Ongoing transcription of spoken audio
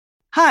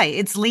Hi,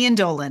 it's Lian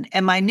Dolan,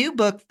 and my new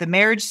book, The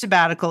Marriage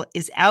Sabbatical,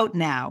 is out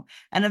now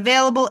and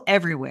available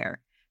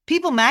everywhere.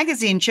 People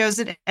magazine chose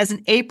it as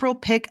an April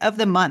pick of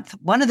the month,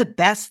 one of the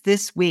best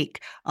this week.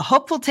 A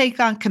hopeful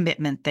take on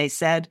commitment, they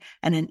said,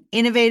 and an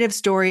innovative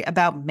story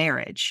about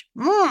marriage.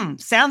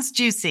 Sounds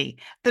juicy.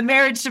 The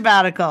Marriage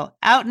Sabbatical,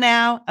 out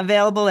now,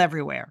 available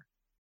everywhere.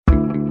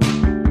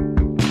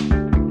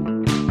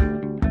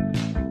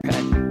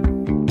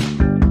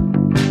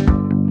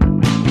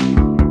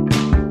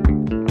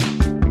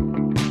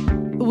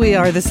 We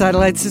are the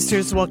Satellite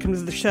Sisters. Welcome to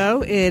the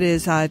show. It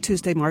is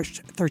Tuesday,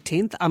 March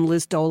 13th. I'm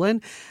Liz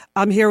Dolan.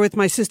 I'm here with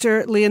my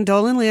sister, Lian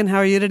Dolan. Lian, how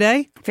are you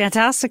today?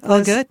 Fantastic, Oh,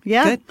 Liz. good.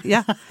 Yeah. Good.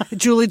 Yeah.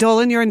 Julie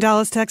Dolan, you're in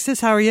Dallas, Texas.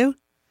 How are you?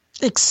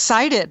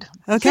 Excited.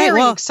 Okay.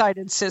 Very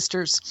excited,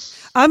 sisters.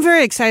 I'm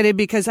very excited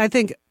because I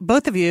think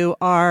both of you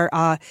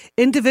are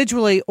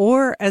individually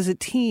or as a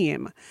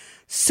team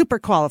super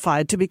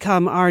qualified to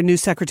become our new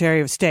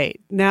Secretary of State.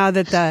 Now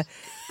that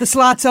the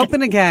slot's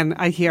open again,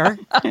 I hear.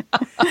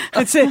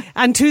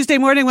 On Tuesday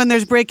morning when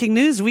there's breaking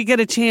news, we get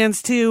a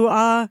chance to,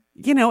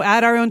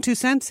 add our own 2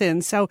 cents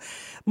in. So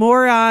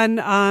more on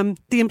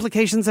the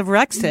implications of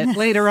Brexit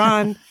later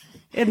on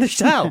in the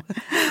show.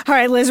 All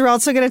right, Liz, we're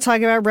also going to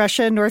talk about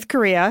Russia and North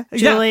Korea.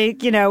 Julie,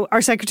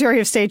 our Secretary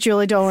of State,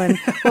 Julie Dolan,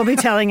 will be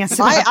telling us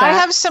about that. I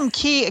have some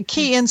key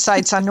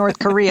insights on North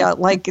Korea.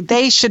 Like,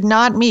 they should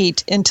not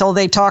meet until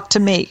they talk to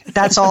me.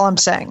 That's all I'm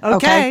saying.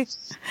 Okay.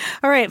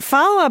 All right,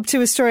 follow up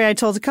to a story I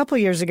told a couple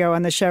years ago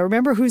on the show.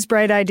 Remember Whose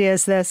Bright Idea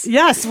Is This?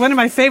 Yes, one of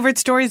my favorite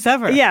stories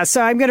ever. Yeah,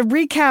 so I'm going to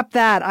recap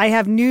that. I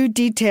have new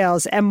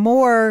details and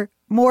more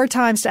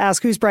times to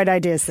ask whose bright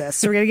idea is this.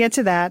 So we're going to get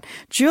to that.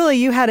 Julie,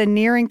 you had a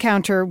near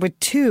encounter with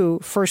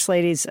 2 First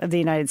Ladies of the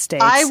United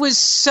States. I was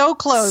so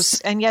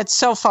close and yet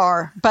so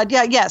far. But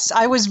yes,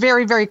 I was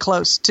very, very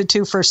close to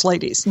 2 First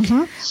Ladies.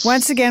 Mm-hmm.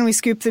 Once again, we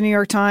scooped the New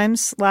York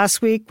Times.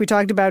 Last week, we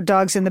talked about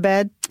dogs in the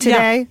bed.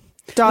 Today,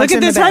 dogs Look at in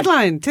this the bed.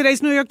 headline.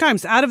 Today's New York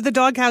Times. Out of the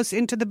doghouse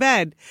into the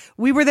bed.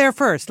 We were there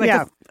first.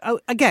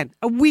 Again,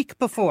 a week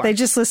before. They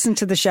just listen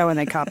to the show and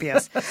they copy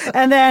us.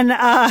 And then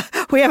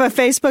we have a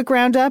Facebook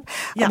roundup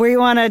where we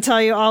want to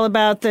tell you all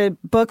about the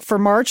book for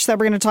March that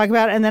we're going to talk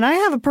about. And then I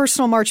have a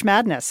personal March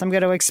Madness I'm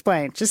going to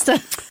explain.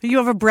 You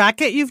have a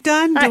bracket you've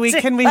done? Is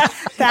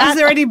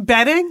there any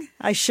betting?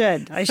 I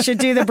should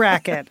do the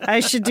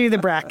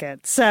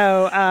bracket.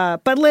 So,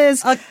 but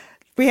Liz...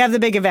 we have the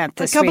big event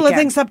this weekend. A couple of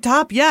things up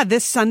top. Yeah,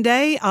 this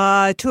Sunday,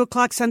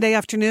 2:00 Sunday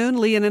afternoon,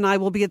 Lian and I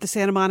will be at the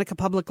Santa Monica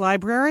Public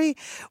Library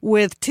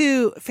with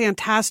 2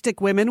 fantastic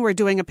women. We're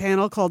doing a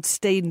panel called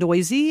Stay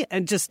Noisy,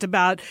 and just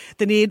about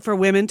the need for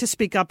women to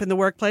speak up in the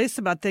workplace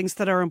about things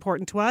that are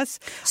important to us.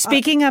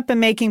 Speaking up and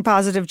making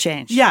positive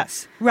change.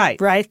 Yes, right.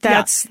 Right?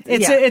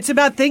 It's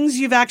about things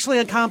you've actually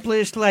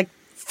accomplished, like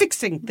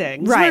fixing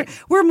things. Right.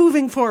 We're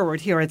moving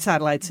forward here at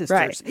Satellite Sisters.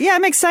 Right. Yeah,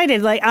 I'm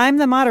excited. I'm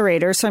the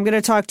moderator, so I'm going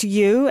to talk to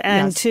you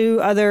and 2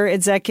 other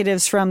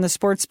executives from the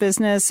sports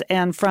business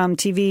and from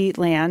TV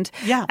land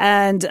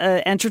and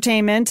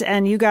entertainment.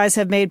 And you guys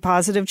have made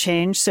positive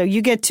change, so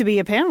you get to be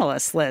a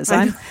panelist, Liz.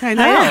 I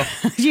know.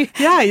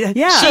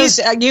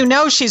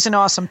 Yeah. She's an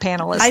awesome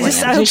panelist.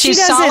 I hope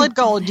she's solid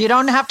gold. You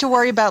don't have to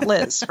worry about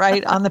Liz,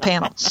 right, on the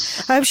panel.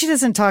 I hope she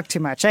doesn't talk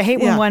too much. I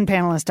hate when one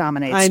panelist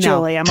dominates,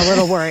 Julie. I'm a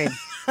little worried.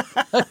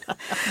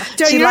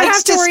 She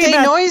likes to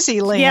stay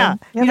noisy, Lian. Yeah,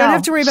 you don't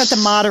have to worry about the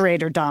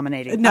moderator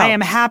dominating. No. I am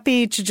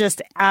happy to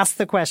just ask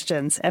the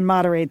questions and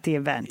moderate the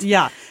event.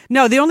 Yeah.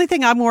 No, the only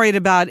thing I'm worried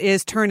about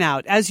is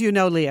turnout, as you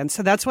know, Lian.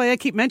 So that's why I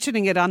keep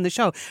mentioning it on the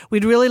show.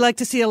 We'd really like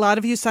to see a lot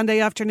of you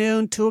Sunday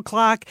afternoon,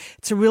 2:00.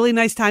 It's a really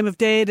nice time of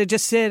day to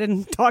just sit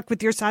and talk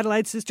with your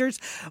Satellite Sisters.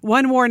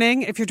 One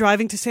warning, if you're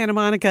driving to Santa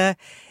Monica,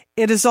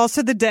 it is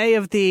also the day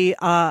of the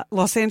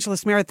Los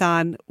Angeles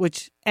Marathon,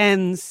 which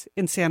ends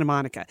in Santa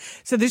Monica.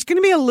 So there's going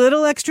to be a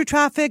little extra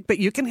traffic, but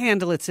you can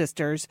handle it,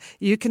 sisters.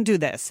 You can do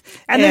this.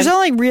 And there's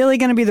only really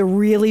going to be the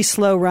really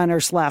slow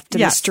runners left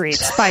in the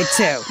streets by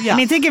 2. Yeah. I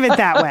mean, think of it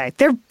that way.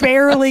 They're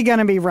barely going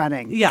to be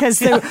running because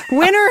the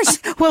winners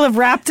will have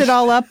wrapped it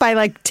all up by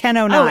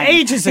 10:09. Oh,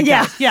 ages ago.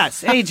 Yeah.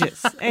 Yes,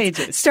 ages.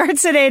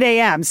 Starts at 8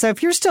 a.m. So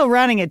if you're still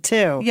running at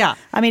 2,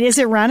 I mean, is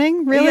it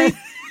running, really?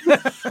 Yeah.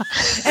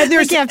 And you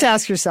have to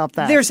ask yourself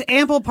that. There's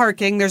ample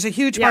parking. There's a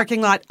huge parking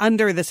lot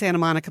under the Santa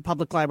Monica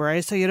Public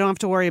Library, so you don't have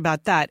to worry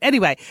about that.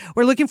 Anyway,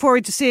 we're looking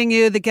forward to seeing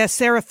you. The guest,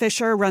 Sarah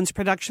Fisher, runs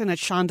production at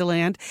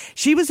Shondaland.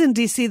 She was in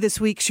D.C.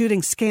 this week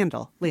shooting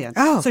Scandal, Lian.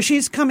 Oh. So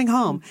she's coming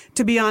home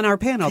to be on our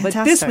panel. Fantastic.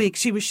 But this week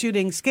she was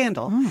shooting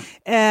Scandal.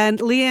 And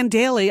Leanne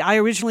Daly, I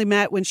originally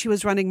met when she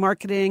was running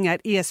marketing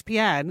at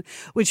ESPN,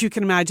 which you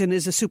can imagine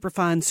is a super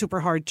fun, super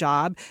hard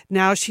job.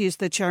 Now she's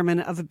the chairman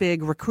of a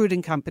big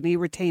recruiting company,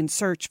 retained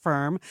search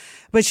firm.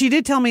 But she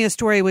did tell me a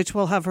story, which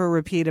we'll have her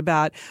repeat,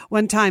 about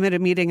one time at a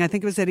meeting, I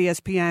think it was at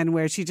ESPN,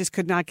 where she just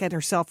could not get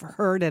herself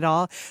heard at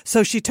all.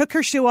 So she took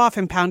her shoe off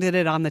and pounded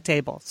it on the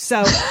table.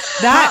 So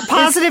that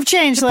positive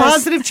change, Liz.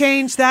 Positive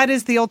change. That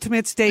is the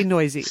ultimate stay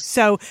noisy.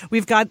 So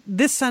we've got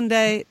this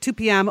Sunday, 2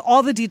 p.m.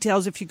 All the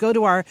details, if you go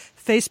to our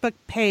Facebook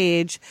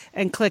page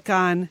and click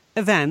on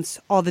events,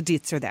 all the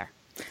deets are there.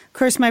 Of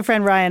course, my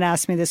friend Ryan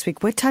asked me this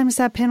week, what time does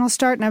that panel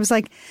start? And I was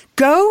like,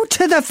 go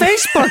to the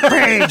Facebook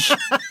page.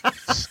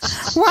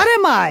 What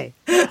am I?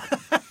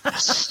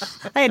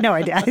 I had no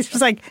idea. I was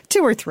like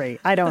 2 or 3.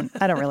 I don't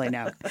really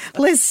know.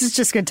 Liz is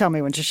just going to tell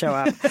me when to show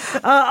up.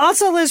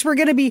 Also, Liz, we're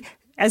going to be,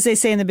 as they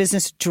say in the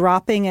business,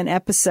 dropping an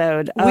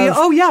episode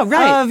of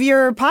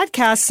your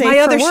podcast, Safe my for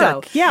other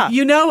Work. show. Yeah.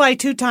 You know, I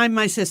 2-time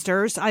my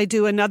sisters. I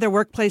do another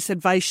workplace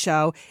advice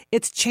show.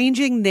 It's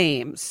changing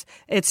names.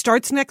 It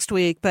starts next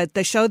week, but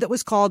the show that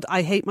was called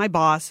I Hate My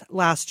Boss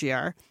last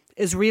year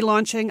is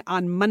relaunching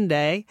on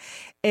Monday,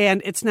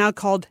 and it's now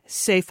called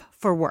Safe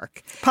for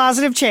Work.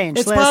 Positive change,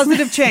 It's Liz.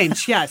 positive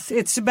change, yes.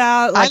 It's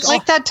about... I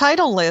like that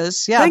title,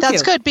 Liz. Yeah, Thank that's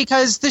you. good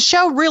because the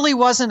show really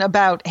wasn't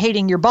about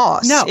hating your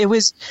boss. No. It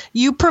was,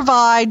 you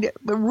provide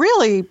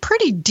really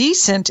pretty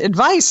decent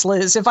advice,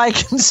 Liz, if I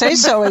can say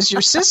so as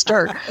your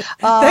sister,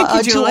 Thank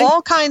you, to Julie.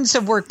 all kinds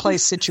of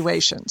workplace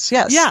situations.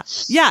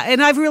 Yes. Yeah,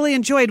 and I've really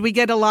enjoyed. We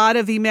get a lot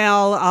of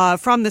email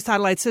from the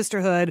Satellite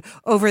Sisterhood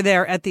over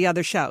there at the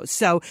other shows.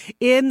 So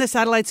in the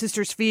Satellite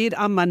Sisters feed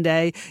on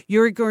Monday,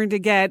 you're going to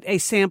get a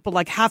sample,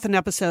 like half an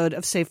episode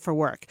of Safe for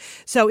Work.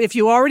 So if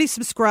you already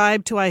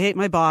subscribe to I Hate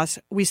My Boss,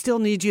 we still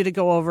need you to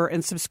go over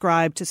and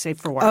subscribe to Safe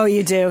for Work. Oh,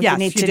 you do? Yes, You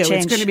need to do.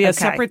 change. It's going to be a Okay.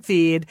 separate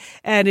feed.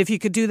 And if you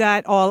could do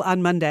that all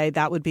on Monday,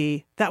 that would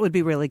be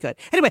really good.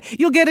 Anyway,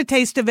 you'll get a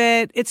taste of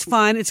it. It's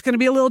fun. It's going to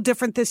be a little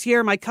different this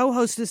year. My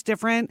co-host is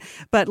different,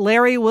 but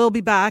Larry will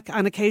be back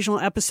on occasional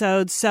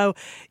episodes. So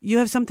you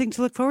have something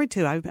to look forward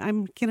to.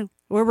 I'm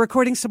we're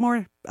recording some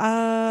more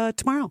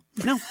tomorrow.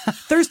 No,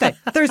 Thursday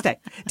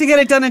to get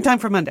it done in time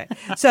for Monday.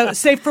 So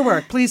Safe for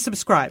Work. Please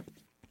subscribe.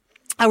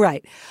 All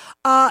right.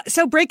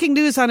 So breaking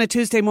news on a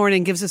Tuesday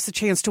morning gives us a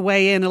chance to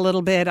weigh in a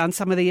little bit on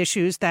some of the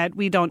issues that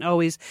we don't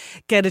always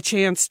get a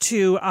chance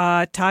to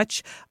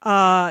touch.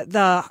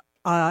 The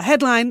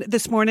headline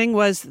this morning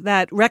was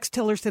that Rex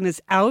Tillerson is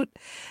out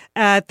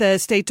at the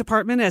State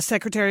Department as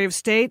Secretary of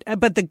State.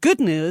 But the good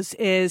news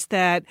is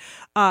that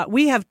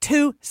we have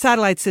 2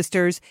 satellite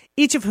sisters,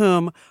 each of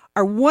whom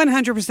are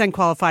 100%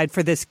 qualified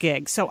for this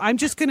gig. So I'm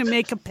just going to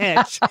make a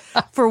pitch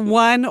for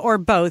one or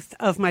both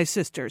of my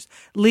sisters.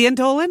 Lian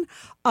Dolan,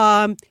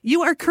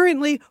 you are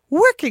currently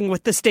working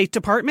with the State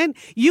Department.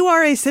 You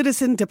are a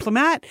citizen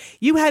diplomat.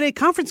 You had a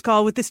conference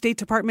call with the State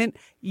Department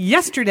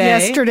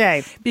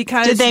yesterday.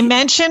 Because Did they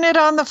mention it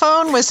on the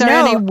phone? Was there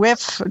No. any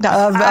whiff of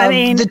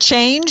the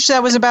change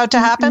that was about to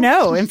happen?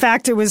 No, in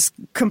fact, it was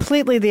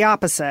completely the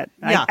opposite.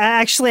 Yeah.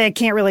 I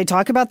can't really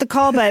talk about the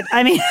call, but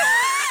I mean,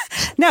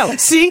 no.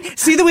 See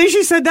the way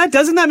she said that?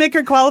 Doesn't that make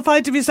her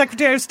qualified to be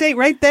Secretary of State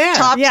right there?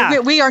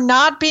 We are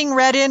not being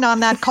read in on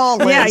that call,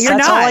 Liz. Yeah, you're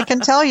That's not. all I can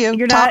tell you.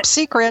 You're Top not-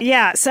 secret.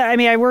 Yeah. So, I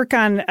mean, I work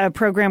on a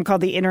program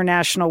called the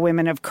International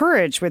Women of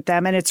Courage with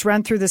them, and it's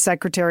run through the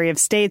Secretary of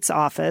State's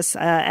office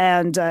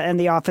and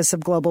the Office of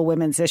Global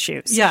Women's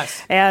Issues.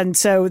 Yes. And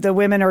so the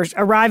women are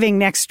arriving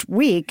next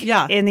week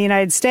in the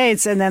United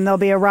States, and then they'll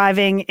be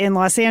arriving in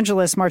Los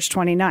Angeles March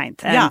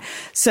 29th. And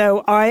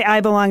so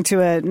I belong to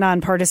a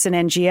nonpartisan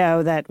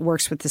NGO that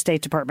works with the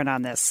State Department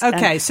on this.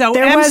 Okay, And so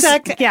there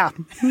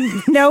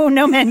MSEC...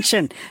 no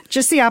mention.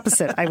 Just the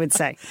opposite, I would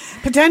say.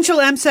 Potential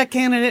MSEC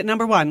candidate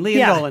number 1, Lian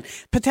Yeah. Dolan.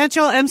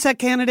 Potential MSEC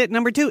candidate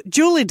number 2,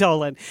 Julie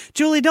Dolan.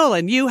 Julie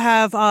Dolan, you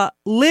have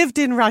lived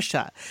in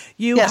Russia.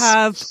 You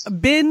have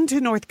been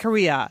to North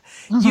Korea.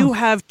 You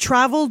have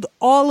traveled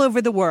all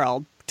over the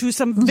world to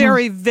some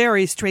very,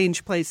 very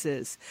strange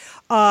places.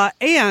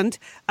 And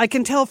I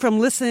can tell from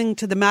listening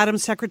to the Madam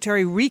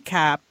Secretary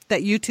recap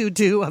that you two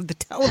do of the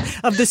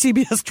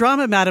CBS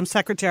drama Madam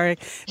Secretary,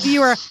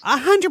 you are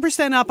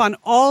 100% up on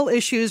all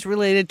issues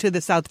related to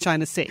the South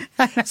China Sea.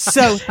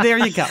 So there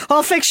you go.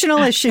 All fictional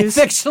issues.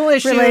 Fictional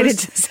issues related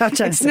to South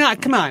China It's Sea.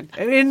 not. Come on.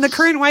 In the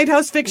current White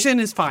House, fiction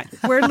is fine.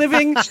 We're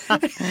living.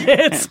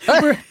 That's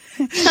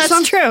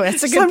true.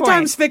 It's a good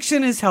Sometimes point.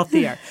 fiction is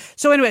healthier.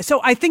 So anyway,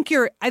 I think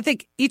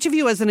each of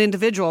you as an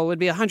individual would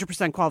be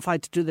 100%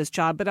 qualified to do this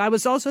job. But I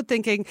was also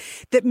thinking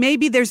that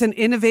maybe there's an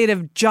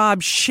innovative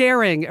job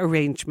sharing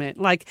arrangement,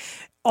 like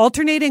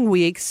alternating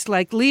weeks.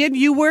 Like Lian,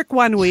 you work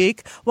one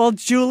week, while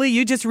Julie,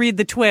 you just read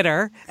the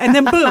Twitter, and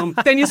then boom,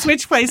 then you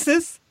switch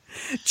places.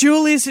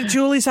 Julie's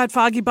at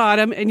Foggy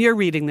Bottom, and you're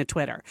reading the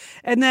Twitter.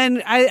 And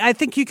then I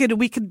think you could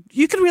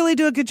really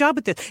do a good job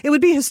with this. It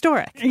would be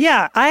historic.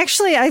 Yeah, I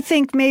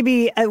think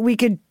maybe we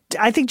could.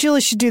 I think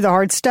Julie should do the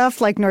hard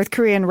stuff like North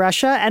Korea and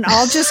Russia, and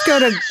I'll just go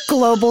to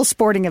global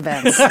sporting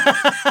events. I'm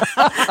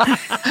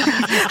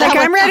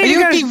ready to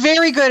You'd go. be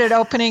very good at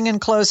opening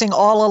and closing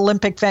all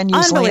Olympic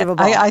venues.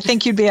 Unbelievable. Lian. I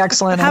think you'd be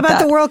excellent How at about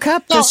that. the World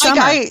Cup this summer?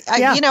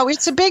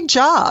 It's a big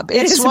job.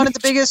 It's is a one big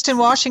of the biggest in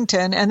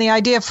Washington. And the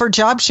idea for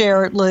job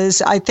share,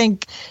 Liz, I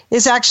think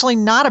is actually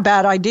not a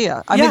bad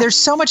idea. I mean, there's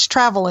so much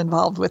travel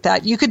involved with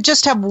that. You could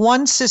just have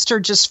one sister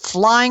just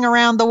flying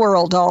around the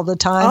world all the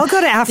time. I'll go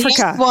to Africa.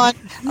 The other one,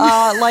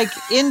 like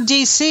in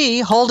D.C.,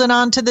 holding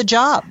on to the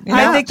job. You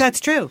know? I think that's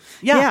true.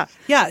 Yeah.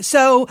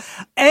 So,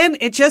 and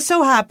it just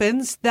so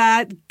happens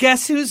that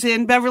guess who's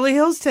in Beverly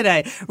Hills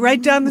today?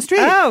 Right down the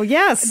street. Oh,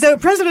 yes. The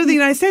President of the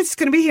United States is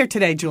going to be here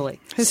today, Julie.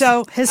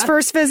 His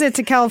first visit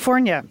to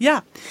California.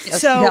 Yeah.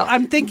 So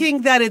I'm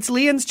thinking that it's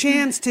Lian's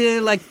chance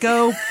to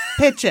go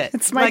pitch it.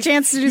 It's my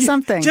chance to do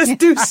something. Just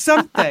do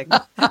something.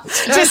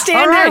 Just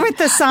stand there with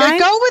the sign.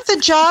 Go with the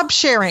job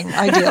sharing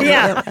idea.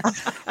 Yeah.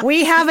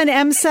 We have an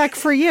MSEC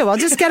for you. I'll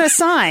just get a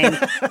sign.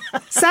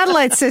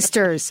 Satellite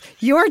Sisters,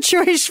 your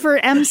choice for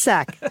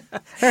MSEC.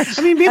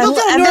 I mean, people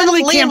don't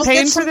normally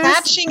campaign for this.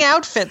 Matching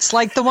outfits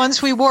like the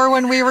ones we wore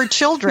when we were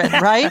children,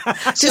 right?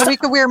 So we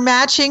could wear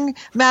matching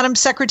Madam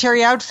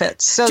Secretary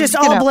outfits. So, just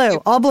all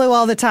blue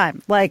all the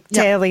time, like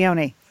Taya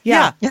Leone.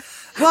 Yeah.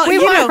 Well,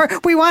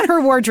 we want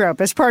her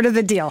wardrobe as part of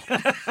the deal.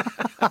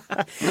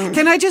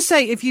 Can I just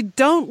say, if you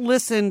don't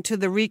listen to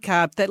the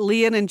recap that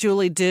Lian and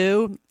Julie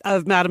do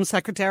of Madam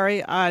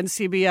Secretary on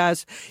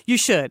CBS, you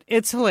should.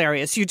 It's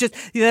hilarious.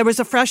 There was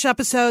a fresh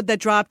episode that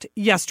dropped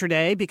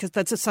yesterday because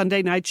that's a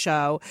Sunday night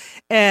show.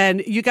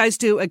 And you guys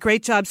do a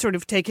great job sort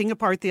of taking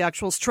apart the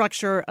actual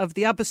structure of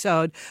the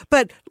episode,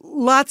 but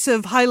lots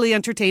of highly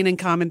entertaining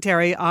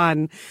commentary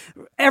on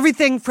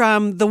everything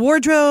from the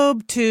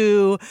wardrobe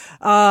to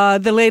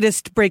the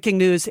latest breaking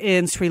news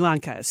in Sri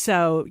Lanka.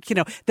 So,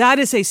 that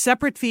is a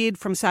separate feed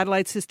from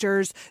Satellite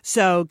Sisters.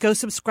 So go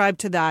subscribe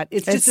to that.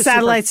 It's just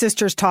Satellite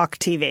Sisters Talk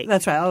TV.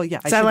 That's right. Oh, yeah.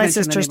 Satellite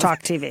Sisters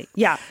Talk TV.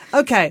 Yeah.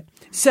 Okay.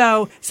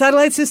 So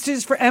Satellite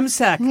Sisters for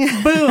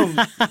MSEC. Boom.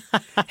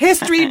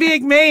 History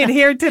being made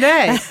here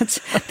today.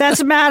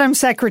 That's Madam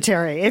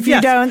Secretary. If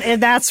you don't,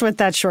 that's what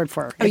that's short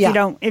for.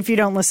 If you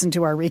don't listen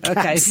to our recaps.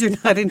 Okay. If you're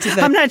not into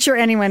that. I'm not sure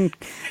anyone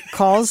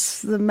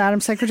calls the Madam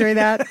Secretary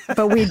that,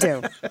 but we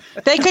do.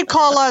 They could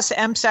call us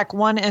MSEC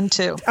 1 and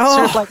 2. Oh,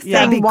 sort of like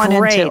thing 1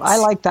 and 2. I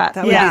like that.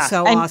 That would be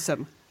so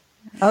awesome.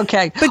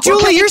 Okay. But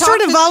Julie, you're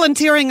sort of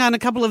volunteering on a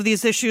couple of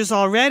these issues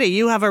already.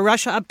 You have a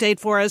Russia update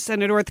for us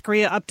and a North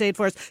Korea update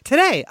for us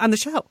today on the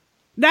show.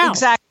 Now.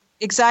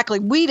 Exactly.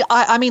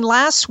 I mean,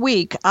 last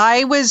week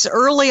I was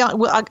early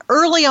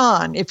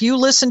on. If you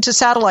listened to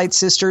Satellite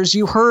Sisters,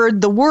 you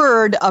heard the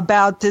word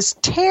about this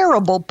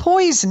terrible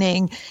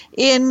poisoning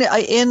in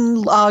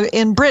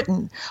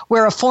Britain,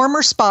 where a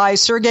former spy,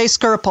 Sergei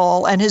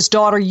Skripal, and his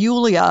daughter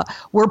Yulia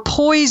were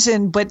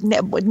poisoned. But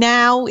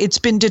now it's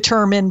been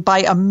determined by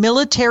a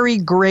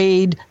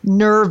military-grade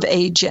nerve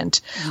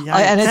agent,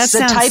 and it's the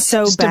type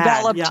that's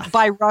developed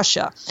by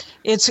Russia.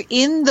 It's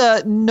in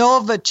the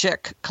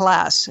Novichok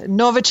class.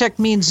 Novichok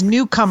means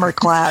newcomer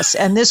class,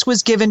 and this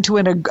was given to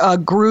a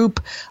group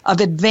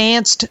of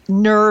advanced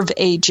nerve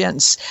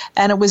agents,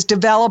 and it was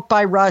developed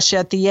by Russia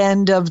at the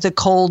end of the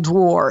Cold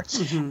War.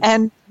 Mm-hmm.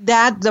 And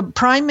that the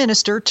Prime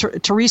Minister,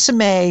 Theresa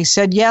May,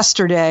 said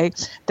yesterday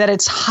that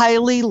it's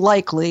highly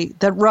likely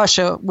that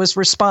Russia was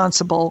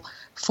responsible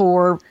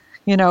for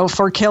they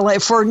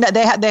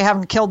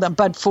haven't killed them,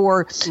 but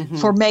for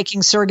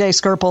making Sergei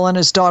Skripal and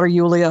his daughter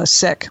Yulia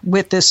sick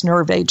with this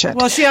nerve agent.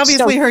 Well, she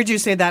obviously heard you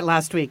say that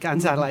last week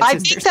on Satellite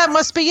Sisters. I think that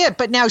must be it.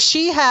 But now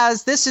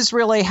this is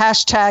really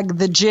hashtag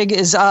the jig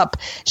is up.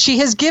 She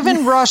has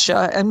given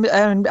Russia and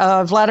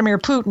Vladimir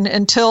Putin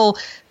until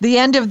the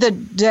end of the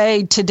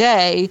day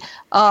today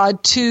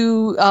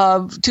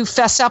to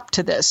fess up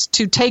to this,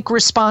 to take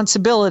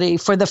responsibility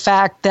for the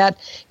fact that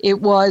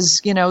it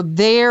was,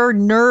 their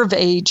nerve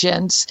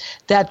agents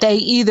that they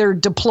either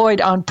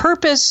deployed on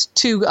purpose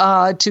to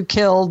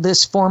kill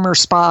this former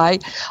spy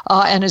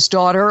and his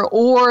daughter,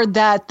 or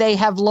that they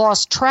have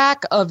lost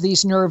track of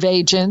these nerve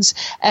agents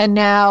and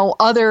now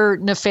other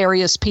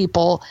nefarious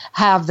people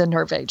have the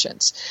nerve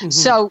agents. Mm-hmm.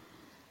 So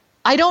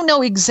I don't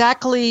know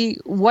exactly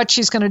what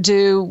she's going to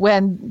do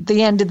when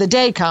the end of the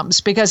day comes,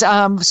 because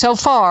so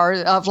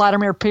far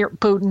Vladimir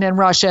Putin and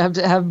Russia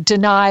have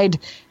denied.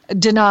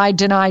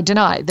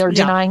 They're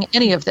denying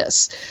any of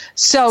this.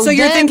 So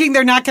you're thinking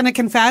they're not going to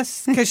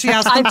confess because she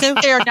asked them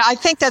to? I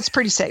think that's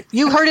pretty safe.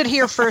 You heard it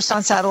here first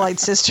on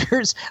Satellite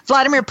Sisters.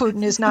 Vladimir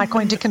Putin is not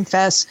going to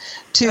confess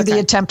to the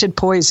attempted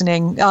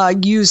poisoning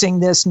using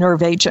this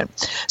nerve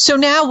agent. So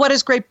now what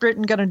is Great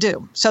Britain going to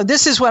do? So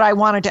this is what I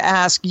wanted to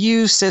ask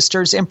you,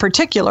 sisters, in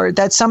particular,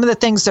 that some of the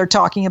things they're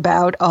talking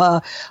about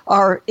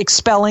are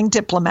expelling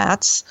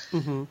diplomats.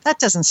 Mm-hmm. That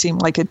doesn't seem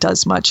like it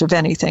does much of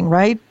anything,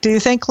 right? Do you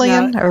think,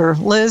 Lian or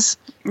Liz?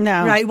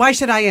 No. Right. Why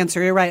should I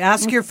answer? You're right.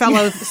 Ask your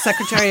fellow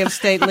Secretary of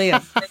State,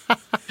 Liam.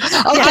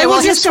 Okay, I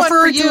will just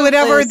defer to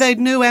whatever Liz. The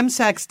new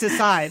MSECs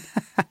decide.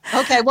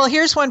 Okay, well,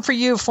 here's one for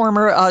you,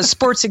 former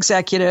sports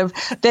executive.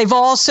 They've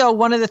also,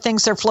 one of the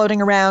things they're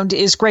floating around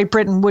is Great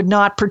Britain would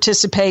not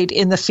participate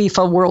in the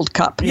FIFA World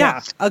Cup.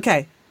 Yeah.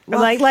 Okay.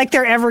 Well, like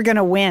they're ever going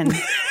to win.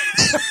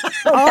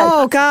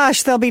 Oh,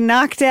 gosh, they'll be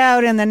knocked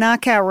out in the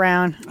knockout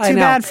round. Too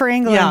bad for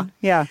England.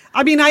 Yeah.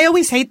 I mean, I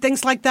always hate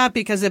things like that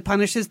because it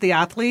punishes the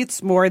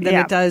athletes more than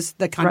it does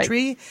the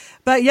country. Right.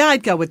 But yeah,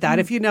 I'd go with that.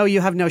 If you know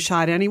you have no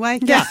shot anyway,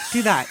 do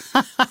that.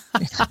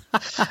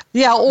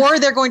 Yeah, or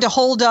they're going to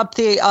hold up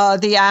the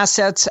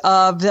assets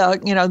of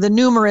the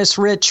numerous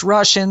rich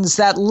Russians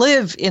that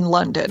live in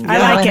London.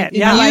 I like it.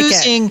 Yeah,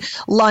 using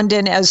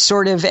London as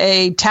sort of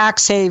a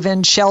tax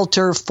haven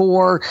shelter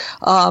for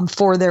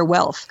their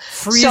wealth.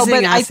 Freely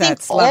Amazing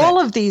assets. I think all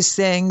of these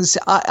things,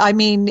 I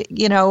mean,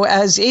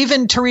 as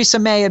even Theresa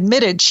May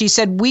admitted, she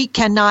said, we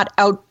cannot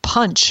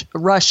outpunch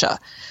Russia.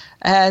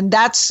 And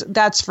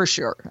that's for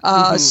sure.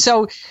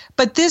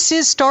 But this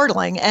is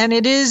startling, and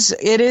it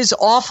is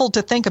awful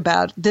to think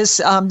about. This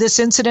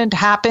incident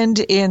happened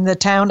in the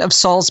town of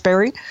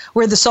Salisbury,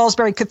 where the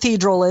Salisbury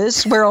Cathedral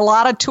is, where a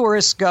lot of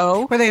tourists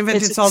go. Where they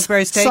invented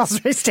Salisbury steak.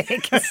 Salisbury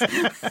steak.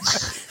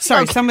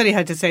 Sorry, somebody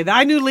had to say that.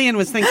 I knew Lian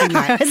was thinking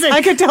that.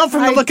 I could tell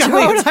from the look on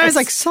Lian's face. I was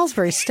like,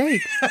 Salisbury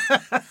steak.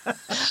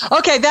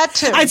 Okay, that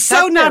too. It's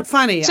so not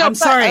funny. I'm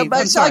sorry.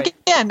 So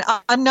again,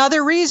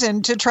 another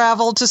reason to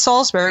travel to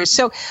Salisbury.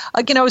 So,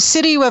 a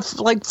city with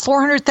like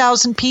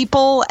 400,000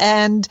 people,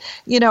 and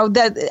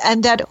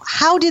that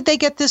how did they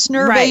get this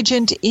nerve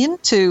agent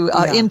into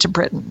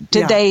Britain?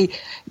 Did they,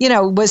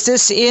 was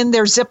this in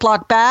their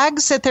Ziploc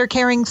bags that they're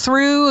carrying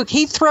through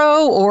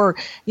Heathrow, or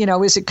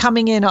is it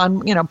coming in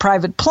on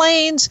private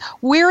planes?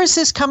 Where is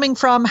this coming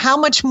from? How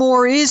much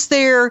more is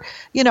there?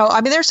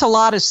 There's a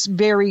lot of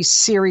very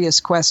serious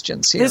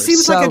questions here. This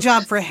seems like a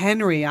job for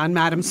Henry on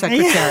Madam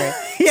Secretary.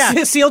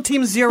 Yeah. SEAL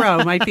Team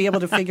Zero might be able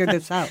to figure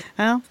this out.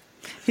 Well,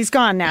 he's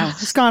gone now.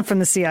 He's gone from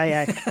the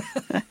CIA.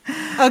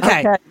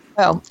 Okay.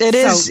 Well, it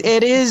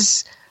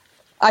is.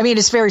 I mean,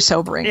 it's very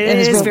sobering. It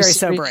is very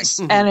sobering.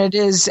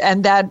 Mm-hmm.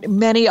 And that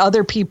many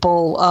other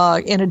people,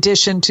 in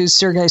addition to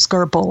Sergei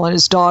Skripal and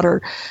his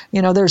daughter,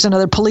 there's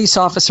another police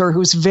officer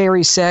who's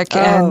very sick.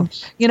 And,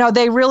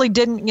 they really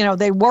didn't,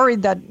 they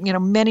worried that,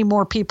 many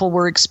more people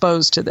were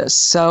exposed to this.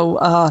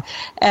 So,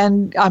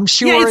 and I'm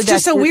sure it's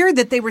just so weird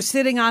that they were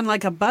sitting on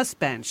like a bus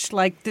bench.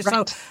 Like, this,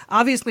 so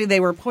obviously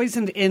they were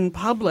poisoned in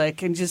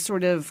public and just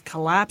sort of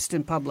collapsed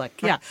in public.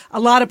 Right. Yeah.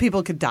 A lot of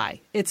people could die.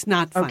 It's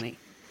not funny.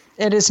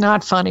 It is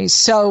not funny.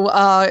 So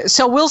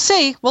we'll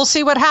see. We'll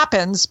see what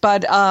happens.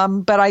 But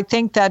I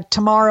think that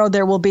tomorrow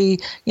there will be,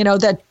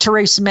 that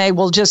Theresa May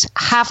will just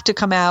have to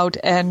come out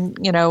and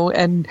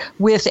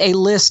with a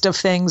list of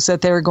things that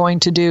they're going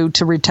to do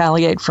to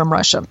retaliate from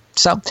Russia.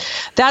 So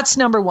that's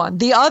number one.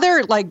 The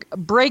other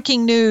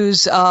breaking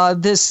news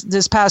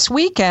this past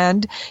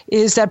weekend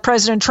is that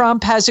President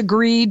Trump has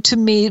agreed to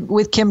meet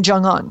with Kim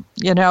Jong-un,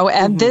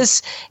 and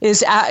this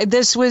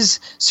was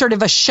sort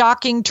of a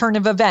shocking turn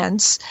of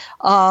events.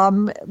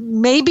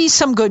 Maybe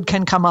some good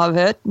can come of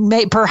it.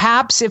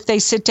 Perhaps if they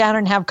sit down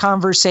and have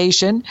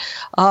conversation,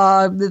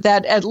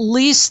 that at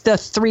least the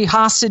 3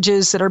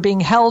 hostages that are being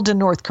held in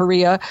North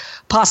Korea,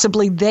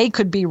 possibly they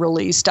could be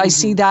released. I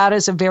see that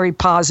as a very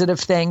positive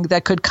thing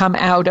that could come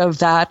out of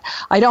that.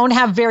 I don't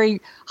have very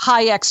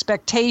high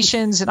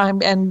expectations, and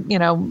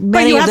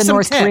many of the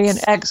North Korean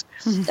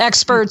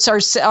experts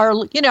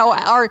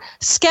are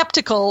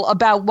skeptical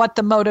about what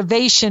the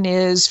motivation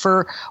is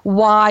for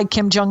why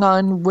Kim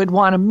Jong-un would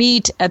want to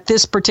meet at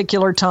this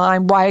particular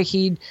time, why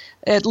he'd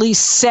at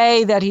least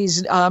say that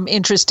he's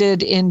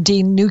interested in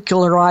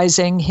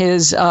denuclearizing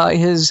his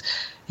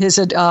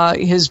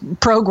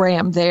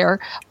program there,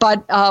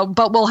 but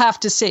we'll have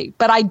to see.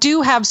 But I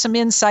do have some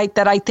insight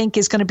that I think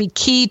is going to be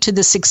key to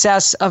the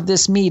success of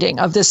this meeting,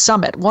 of this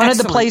summit. One of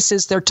the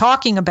places they're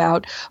talking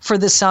about for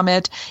the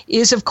summit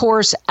is, of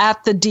course,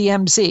 at the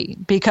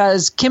DMZ,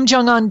 because Kim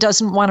Jong-un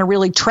doesn't want to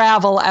really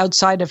travel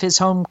outside of his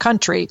home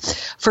country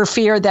for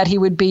fear that he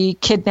would be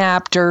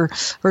kidnapped or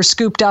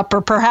scooped up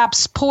or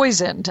perhaps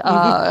poisoned,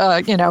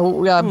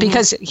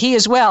 because he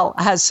as well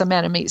has some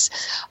enemies.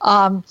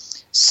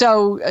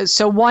 So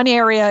one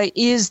area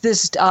is the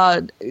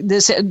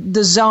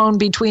zone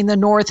between the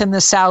North and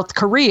the South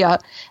Korea,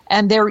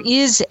 and there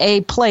is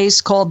a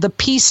place called the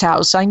Peace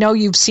House. I know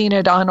you've seen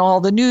it on all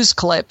the news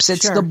clips.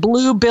 It's the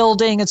blue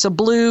building. It's a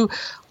blue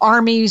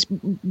army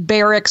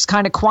barracks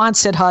kind of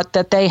Quonset hut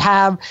that they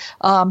have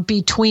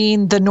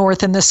between the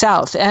North and the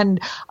South. And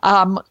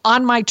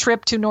on my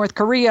trip to North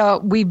Korea,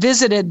 we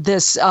visited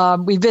this.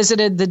 We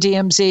visited the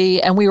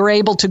DMZ, and we were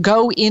able to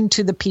go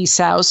into the Peace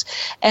House,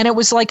 and it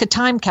was like a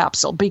time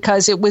capsule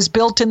because it was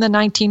built in the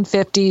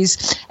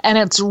 1950s, and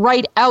it's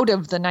right out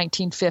of the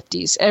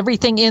 1950s.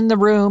 Everything in the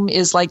room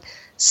is like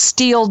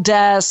steel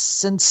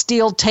desks and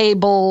steel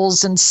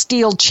tables and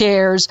steel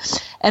chairs.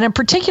 And in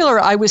particular,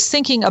 I was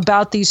thinking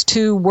about these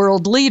 2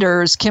 world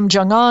leaders, Kim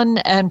Jong-un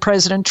and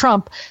President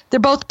Trump.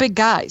 They're both big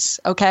guys,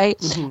 okay?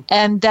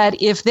 And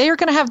that if they're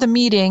going to have the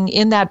meeting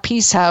in that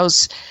Peace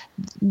House,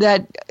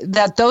 that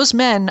those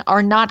men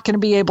are not going to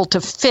be able to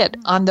fit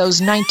on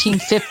those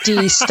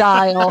 1950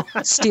 style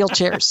steel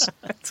chairs.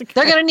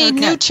 They're going to need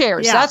new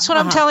chairs. Yeah, that's what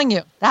I'm telling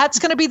you. That's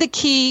going to be the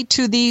key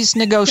to these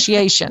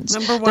negotiations.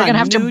 Number one, they're going to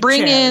have to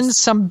bring in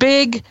some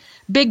big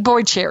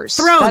boy chairs.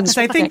 Thrones.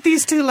 I think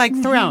these 2 like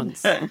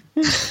thrones.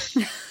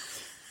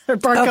 Or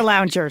Barca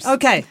loungers.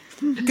 Okay.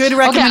 Good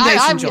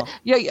recommendation, Joel.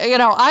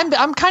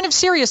 I'm kind of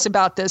serious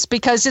about this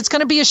because it's going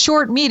to be a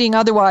short meeting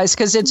otherwise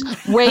because it's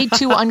way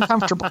too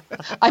uncomfortable.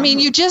 I mean,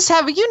 you just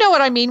have, you know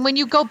what I mean? When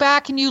you go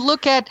back and you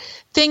look at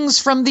things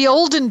from the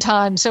olden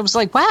times, it was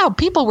like, wow,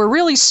 people were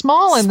really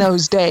small in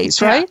those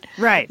days, right?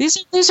 Yeah, right.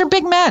 These are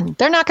big men.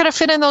 They're not going to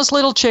fit in those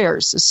little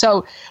chairs.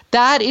 So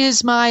that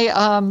is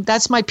my,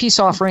 that's my peace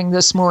offering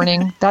this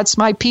morning. That's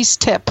my peace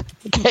tip.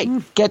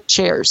 get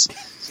chairs.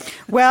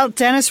 Well,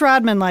 Dennis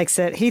Rodman likes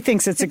it. He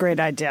thinks it's a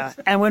great idea.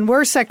 And when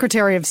we're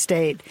Secretary of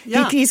State,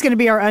 he's going to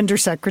be our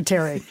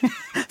undersecretary,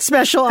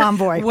 special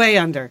envoy. Way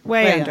under.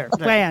 Way under.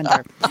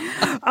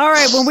 All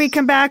right. When we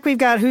come back, we've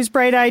got Whose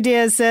Bright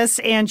Idea Is This?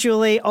 And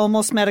Julie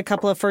almost met a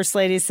couple of first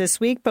ladies this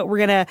week, but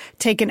we're going to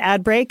take an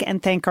ad break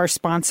and thank our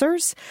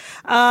sponsors.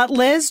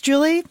 Liz,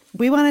 Julie,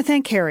 we want to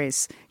thank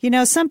Harry's. You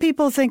know, some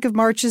people think of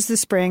March as the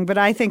spring, but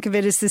I think of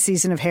it as the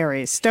season of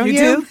Harry's. Don't you? You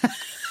do?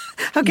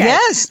 Okay.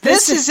 Yes,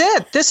 this is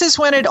it. This is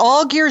when it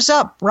all gears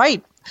up,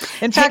 right?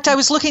 In fact, I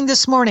was looking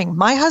this morning.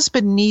 My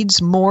husband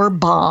needs more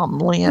balm,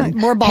 Lian.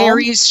 More balm?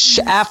 Harry's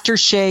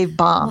aftershave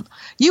balm.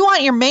 You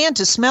want your man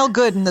to smell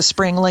good in the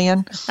spring,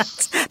 Lian.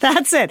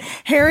 That's it.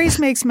 Harry's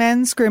makes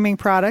men's grooming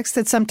products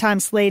that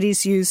sometimes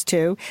ladies use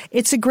too.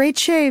 It's a great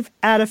shave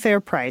at a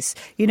fair price.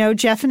 You know,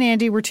 Jeff and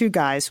Andy were two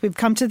guys. We've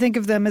come to think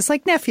of them as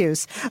like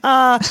nephews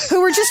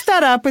who were just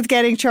fed up with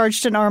getting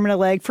charged an arm and a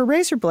leg for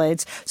razor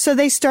blades. So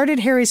they started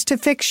Harry's to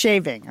fix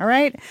shaving. All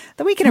right.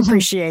 That we can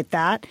appreciate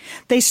that.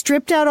 They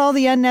stripped out all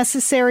the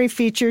unnecessary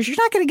features. You're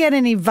not going to get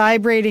any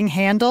vibrating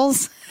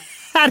handles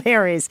at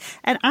Harry's.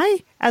 And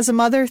I, as a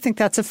mother, think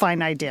that's a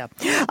fine idea.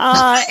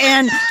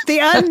 And the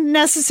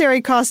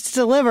unnecessary cost to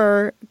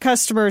deliver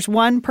customers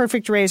one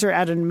perfect razor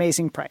at an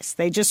amazing price.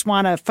 They just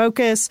want to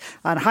focus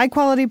on high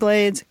quality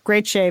blades,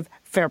 great shave,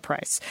 fair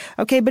price.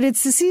 Okay, but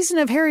it's the season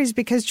of Harry's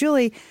because,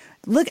 Julie,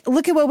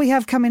 look at what we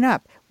have coming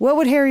up. What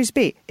would Harry's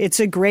be? It's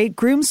a great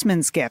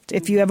groomsman's gift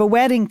if you have a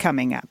wedding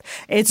coming up.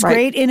 It's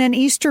great in an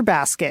Easter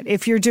basket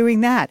if you're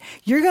doing that.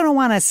 You're going to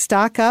want to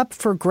stock up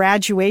for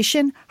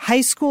graduation,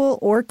 high school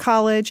or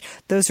college.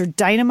 Those are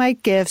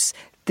dynamite gifts.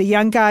 The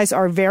young guys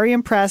are very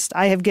impressed.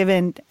 I have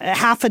given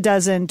half a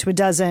dozen to a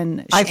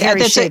dozen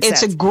Harry shave sets.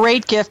 It's a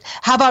great gift.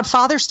 How about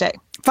Father's Day?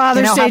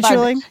 Father's Day,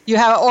 Julie? You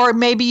have, or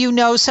maybe you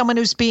know someone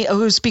who's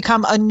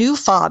become a new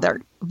father.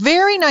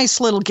 Very nice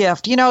little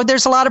gift. You know,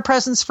 there's a lot of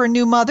presents for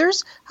new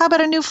mothers. How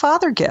about a new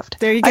father gift?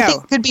 There you go. I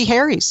think it could be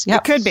Harry's.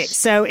 Yep. It could be.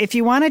 So if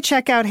you want to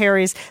check out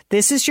Harry's,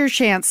 this is your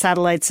chance,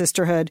 Satellite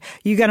Sisterhood.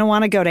 You're going to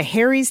want to go to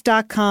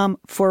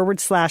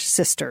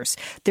harrys.com/sisters.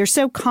 They're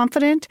so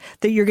confident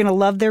that you're going to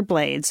love their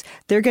blades.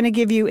 They're going to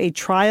give you a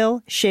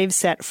trial shave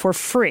set for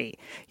free.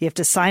 You have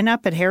to sign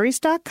up at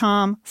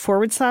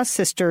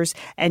harrys.com/sisters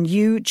and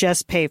you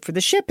just pay for the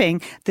shipping.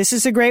 This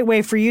is a great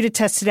way for you to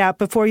test it out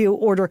before you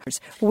order.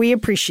 We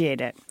appreciate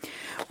it.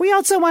 We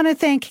also want to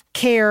thank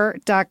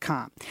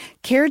Care.com.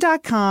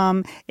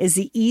 Care.com is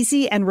the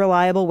easy and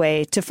reliable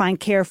way to find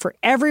care for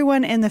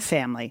everyone in the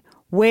family,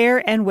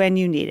 where and when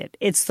you need it.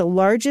 It's the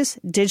largest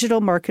digital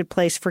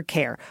marketplace for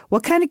care.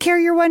 What kind of care,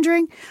 you're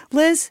wondering?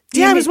 Liz?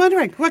 I was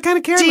wondering. What kind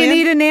of care, Do you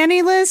need a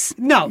nanny, Liz?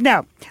 No.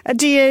 No.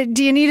 Do you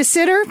need a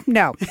sitter?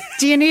 No.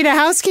 Do you need a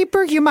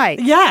housekeeper? You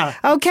might. Yeah.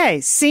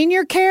 Okay.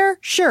 Senior care?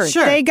 Sure.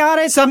 They got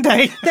it.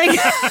 Someday.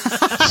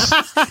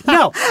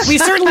 No, we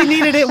certainly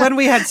needed it when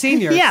we had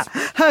seniors. Yeah.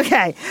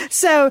 Okay.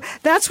 So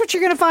that's what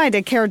you're going to find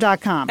at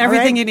Care.com.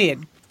 Everything you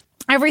need.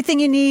 Everything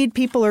you need.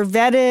 People are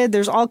vetted.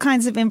 There's all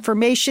kinds of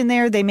information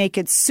there. They make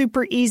it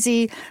super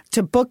easy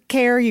to book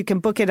care. You can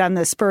book it on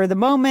the spur of the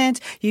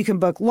moment. You can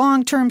book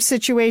long-term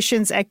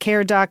situations at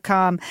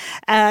care.com.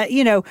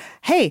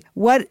 Hey,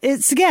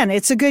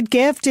 it's a good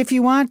gift if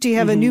you want. Do you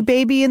have a new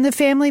baby in the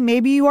family?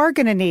 Maybe you are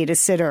going to need a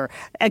sitter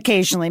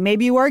occasionally.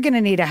 Maybe you are going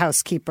to need a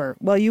housekeeper.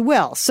 Well, you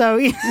will.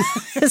 So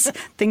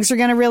things are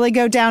going to really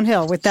go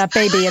downhill with that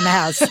baby in the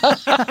house.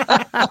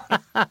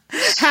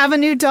 Have a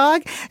new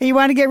dog? You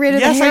want to get rid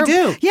of the hair? Yes, I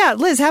do. Yeah,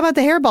 Liz, how about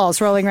the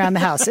hairballs rolling around the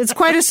house? It's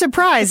quite a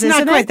surprise,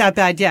 isn't it? Not quite that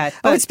bad yet.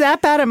 Oh, it's that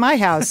bad at my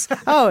house.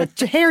 Oh,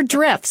 hair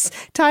drifts,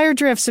 tire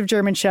drifts of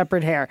German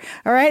Shepherd hair.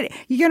 All right.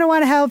 You're going to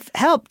want to have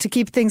help to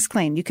keep things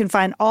clean. You can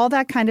find all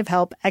that kind of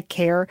help at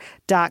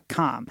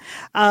care.com.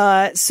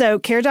 So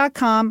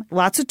care.com,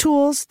 lots of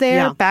tools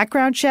there,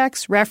 background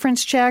checks,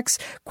 reference checks,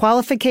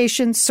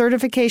 qualifications,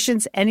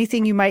 certifications,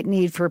 anything you might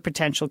need for a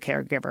potential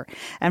caregiver.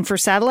 And for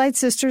Satellite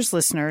Sisters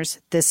listeners,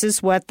 this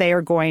is what they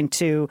are going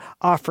to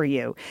offer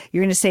you.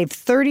 You're going to save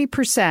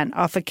 30%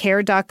 off a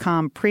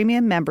care.com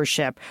premium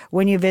membership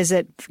when you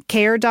visit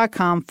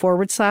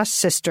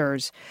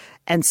care.com/sisters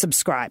and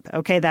subscribe.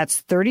 Okay,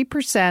 that's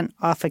 30%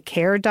 off a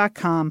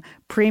care.com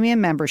premium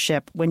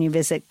membership when you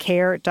visit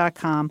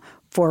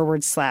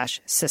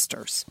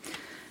care.com/sisters.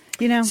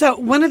 You know? So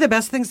one of the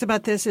best things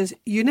about this is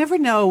you never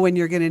know when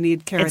you're going to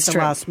need care at the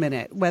last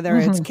minute, whether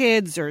it's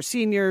kids or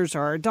seniors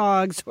or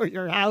dogs or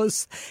your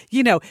house.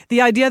 You know,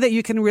 the idea that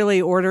you can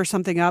really order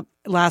something up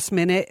last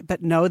minute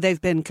but know they've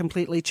been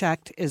completely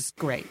checked is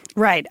great.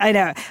 Right. I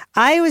know.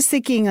 I was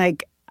thinking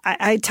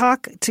I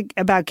talk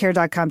about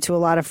care.com to a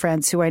lot of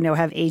friends who I know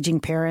have aging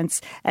parents,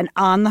 and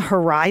on the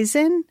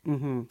horizon,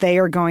 they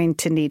are going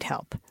to need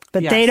help.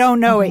 but they don't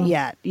know it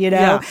yet,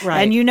 Yeah,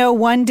 right. And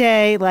one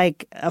day,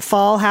 like a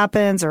fall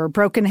happens or a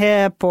broken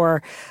hip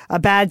or a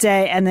bad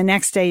day, and the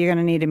next day you're going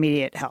to need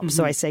immediate help.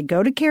 So I say,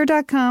 go to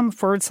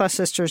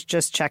care.com/sisters,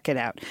 just check it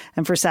out.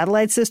 And for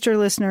Satellite Sister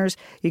listeners,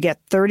 you get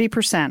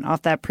 30%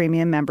 off that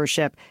premium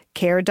membership,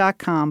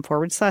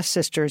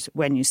 care.com/sisters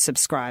when you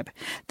subscribe.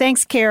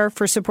 Thanks, Care,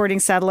 for supporting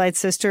Satellite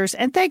Sisters,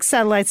 and thanks,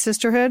 Satellite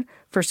Sisterhood,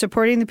 for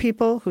supporting the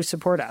people who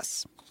support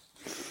us.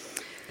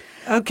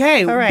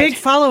 Okay, All right. Big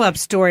follow-up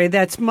story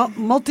that's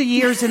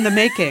multi-years in the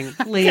making,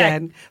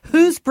 Lian. Okay.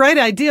 Whose bright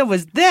idea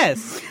was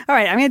this? All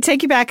right, I'm going to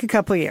take you back a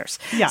couple of years.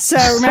 Yeah. So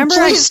remember,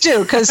 please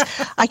do, because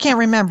I can't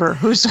remember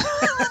whose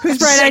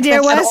bright idea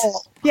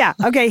was. Yeah.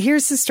 Okay.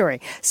 Here's the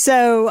story.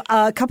 So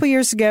a couple of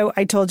years ago,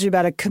 I told you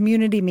about a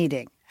community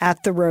meeting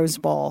at the Rose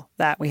Bowl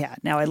that we had.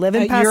 Now, I live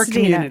in Pasadena. Your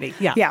community.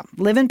 Yeah.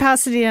 Live in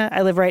Pasadena.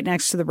 I live right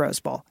next to the Rose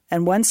Bowl.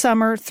 And one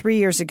summer, 3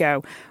 years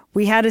ago,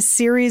 we had a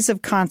series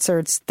of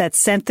concerts that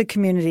sent the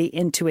community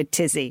into a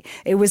tizzy.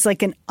 It was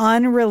like an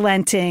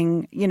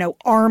unrelenting,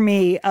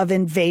 army of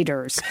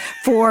invaders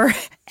for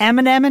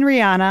Eminem and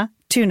Rihanna,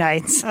 2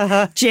 nights.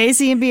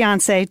 Jay-Z and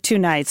Beyonce, 2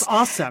 nights.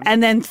 Awesome.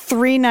 And then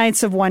 3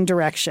 nights of One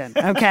Direction.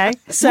 Okay.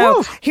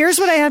 So here's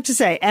what I have to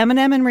say.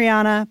 Eminem and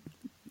Rihanna,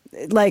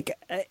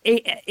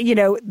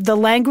 the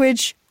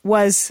language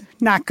was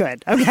not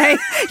good, okay?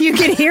 You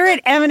could hear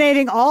it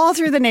emanating all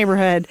through the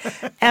neighborhood,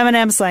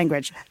 Eminem's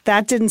language.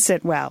 That didn't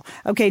sit well.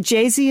 Okay,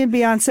 Jay-Z and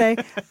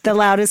Beyonce, the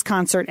loudest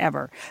concert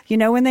ever.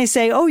 When they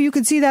say, oh, you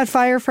could see that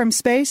fire from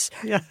space?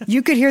 Yeah.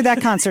 You could hear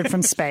that concert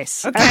from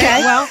space. Okay,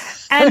 well.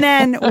 And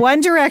then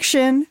One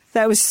Direction,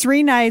 that was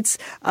 3 nights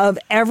of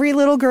every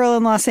little girl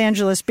in Los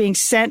Angeles being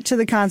sent to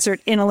the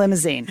concert in a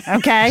limousine,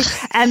 okay?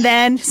 And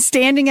then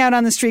standing out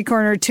on the street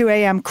corner at 2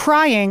 a.m.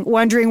 crying,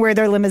 wondering where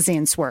their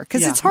limousines were.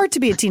 Because it's hard to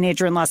be a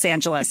teenager in Los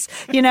Angeles,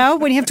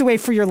 when you have to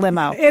wait for your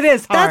limo. It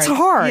is hard. That's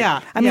hard.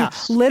 Yeah. I mean,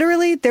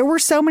 literally, there were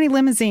so many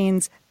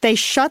limousines, they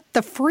shut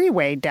the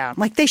freeway down.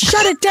 Like, they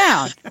shut it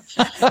down.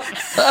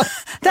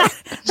 That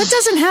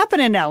doesn't happen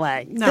in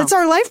L.A. No. That's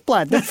our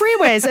lifeblood, the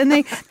freeways. And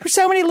there were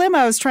so many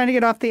limos trying to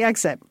get off the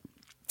exit.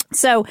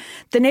 So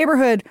the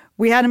neighborhood,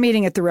 we had a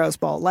meeting at the Rose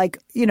Bowl.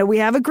 We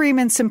have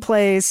agreements in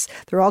place.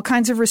 There are all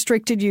kinds of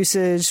restricted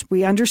uses.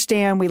 We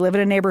understand we live in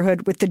a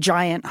neighborhood with the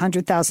giant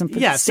 100,000 foot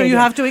stadium. So you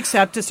have to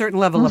accept a certain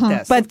level of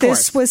this. But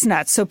this was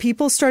nuts. So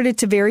people started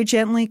to very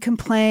gently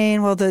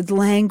complain. Well, the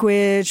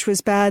language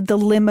was bad. The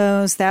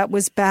limos, that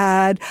was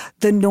bad.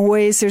 The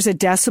noise, there's a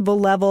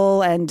decibel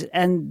level, and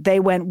they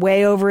went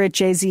way over it,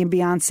 Jay-Z and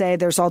Beyonce.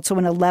 There's also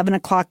an 11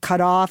 o'clock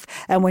cutoff.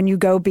 And when you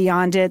go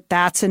beyond it,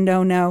 that's a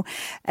no-no.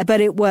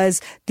 But it was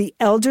the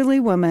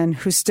elderly woman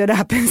who stood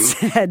up and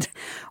said,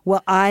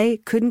 well, I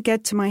couldn't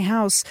get to my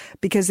house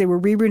because they were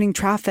rerouting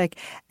traffic.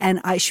 And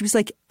she was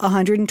like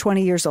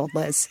 120 years old,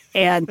 Liz,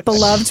 and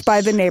beloved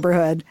by the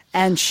neighborhood.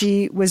 And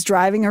she was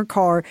driving her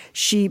car.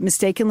 She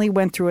mistakenly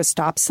went through a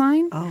stop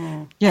sign.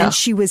 Oh, yeah. And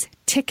she was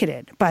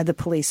ticketed by the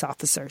police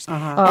officers.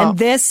 And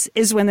this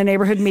is when the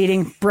neighborhood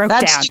meeting broke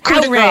down.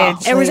 Outrage.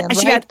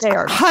 She got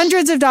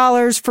hundreds of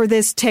dollars for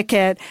this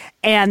ticket.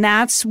 And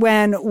that's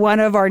when one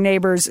of our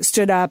neighbors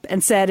stood up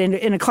and said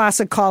in a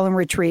classic call and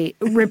repeat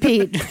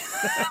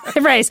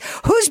phrase,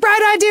 whose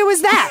bright idea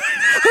was that?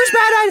 Whose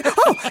bright idea?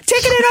 Oh,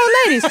 ticketed old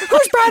ladies.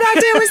 Whose bright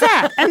idea was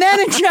that? And then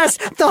it just,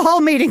 the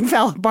whole meeting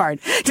fell apart.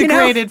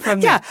 Degraded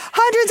from there. Yeah,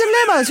 hundreds of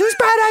limos. Whose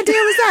bright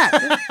idea was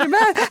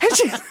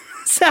that?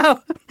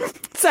 So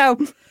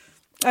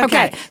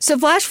Okay. So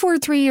flash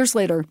forward 3 years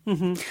later,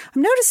 I'm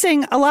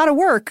noticing a lot of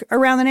work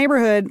around the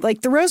neighborhood.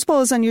 Like the Rose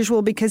Bowl is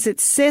unusual because it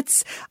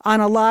sits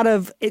on a lot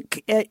of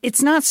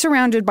it's not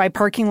surrounded by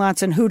parking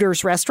lots and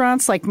Hooters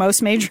restaurants like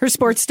most major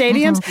sports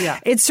stadiums. Yeah.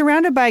 It's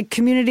surrounded by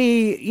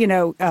community,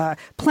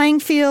 playing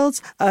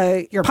fields,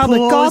 Your public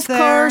pool golf is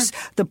there. course,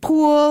 the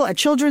pool, a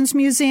children's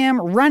museum,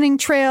 running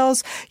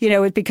trails.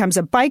 It becomes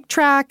a bike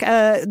track,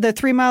 the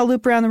 3-mile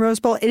loop around the Rose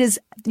Bowl. It is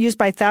used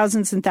by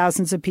thousands and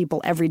thousands of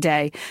people every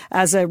day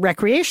as a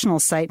recreational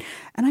site.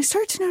 And I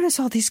started to notice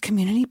all these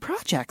community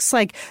projects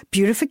like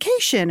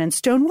beautification and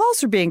stone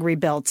walls are being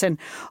rebuilt and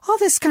all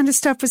this kind of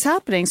stuff was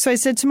happening. So I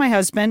said to my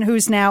husband,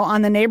 who's now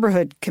on the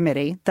neighborhood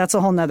committee, that's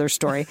a whole nother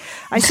story.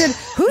 I said,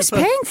 who's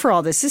paying for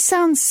all this? This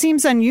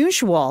seems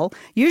unusual.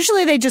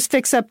 Usually they just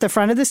fix up the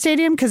front of the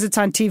stadium because it's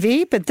on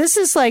TV, but this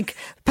is like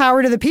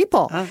power to the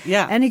people.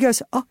 Yeah. And he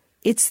goes, oh,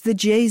 it's the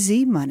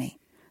Jay-Z money.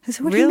 I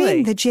said, what do Really? you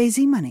mean, the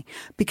Jay-Z money?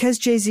 Because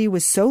Jay-Z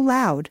was so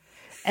loud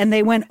and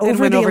they went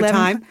over went the over 11,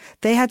 time?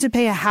 they had to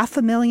pay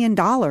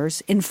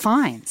 $500,000 in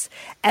fines.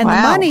 And the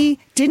Wow. money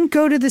didn't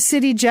go to the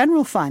city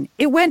general fund.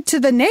 It went to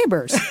the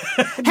neighbors. Hey,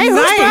 whose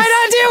Nice.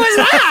 bright idea was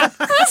that?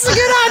 That's a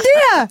good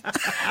idea.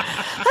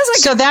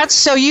 Yeah.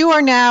 So you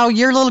are now,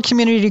 your little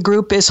community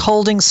group is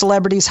holding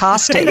celebrities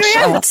hostage.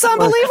 Yeah, it's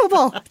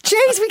unbelievable.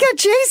 We got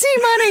Jay-Z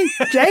money.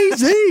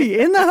 Jay-Z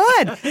in the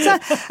hood.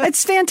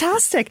 It's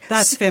fantastic.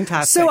 That's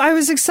fantastic. So I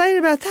was excited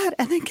about that.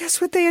 And then guess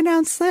what they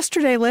announced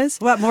yesterday, Liz?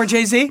 What, more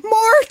Jay-Z?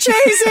 More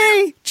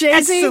Jay-Z.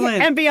 Jay-Z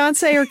Excellent. and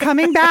Beyonce are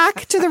coming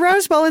back to the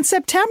Rose Bowl in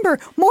September.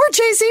 More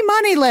Jay-Z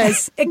money,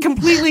 Liz. It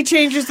completely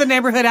changes the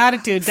neighborhood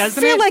attitude,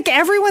 doesn't it? I feel like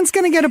everyone's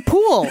going to get a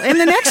pool in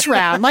the next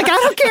round. Like, I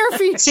don't care if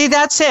you... See,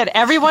 that's it.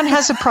 Everyone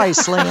has a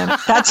price, Lian.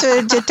 That's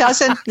it. It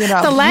doesn't,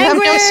 the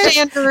language, you have no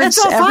standards.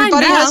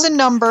 Everybody has a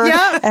number.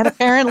 Yeah. And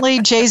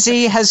apparently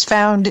Jay-Z has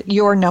found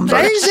your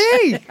number.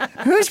 Jay-Z.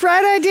 Whose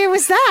bright idea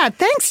was that?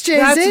 Thanks,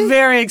 Jay-Z. That's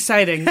very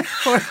exciting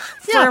for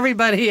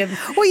everybody.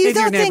 Well, you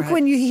don't think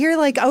when you hear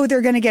like, oh,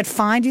 they're going to get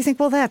fined, you think,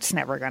 well, that's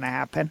never going to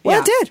happen.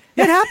 Well, it did.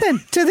 It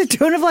happened to the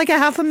tune of like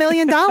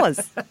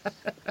 $500,000.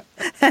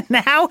 And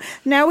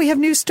now we have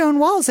new stone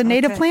walls and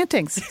native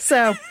plantings.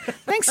 So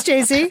thanks,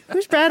 Jay-Z.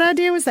 Whose bad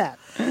idea was that?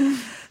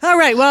 All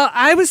right. Well,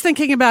 I was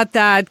thinking about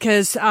that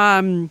because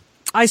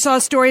I saw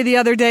a story the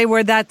other day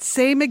where that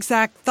same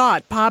exact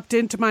thought popped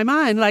into my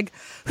mind. Like,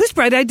 whose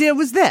bright idea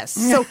was this?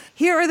 Yeah. So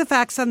here are the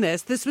facts on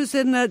this. This was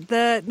in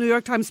the New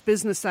York Times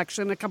business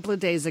section a couple of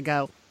days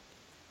ago.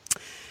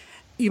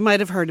 You might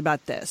have heard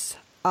about this.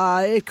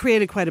 It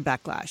created quite a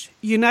backlash.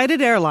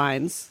 United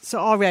Airlines, so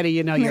already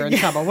you know you're in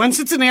trouble. Once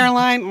it's an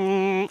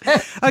airline,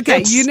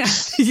 okay.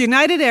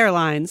 United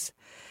Airlines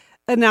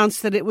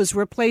announced that it was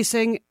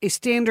replacing a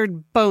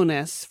standard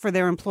bonus for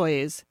their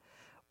employees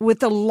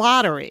with a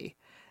lottery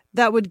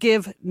that would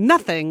give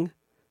nothing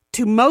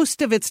to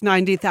most of its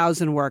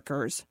 90,000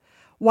 workers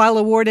while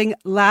awarding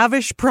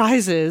lavish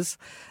prizes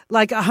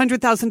like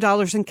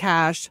 $100,000 in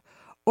cash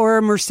or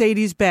a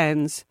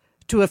Mercedes-Benz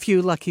to a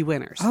few lucky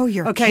winners. Oh,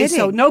 you're okay, kidding.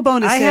 so no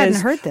bonuses. I hadn't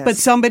heard this. But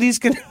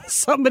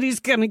somebody's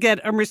gonna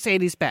get a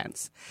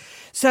Mercedes-Benz.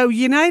 So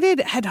United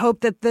had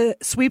hoped that the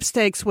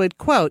sweepstakes would,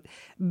 quote,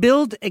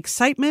 build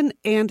excitement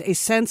and a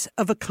sense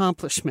of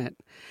accomplishment.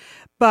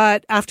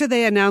 But after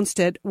they announced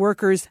it,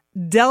 workers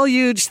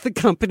deluged the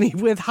company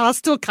with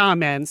hostile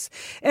comments.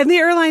 And the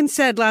airline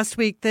said last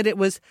week that it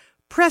was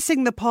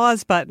pressing the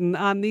pause button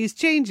on these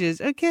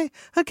changes. Okay,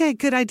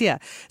 good idea.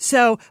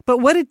 So, but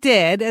what it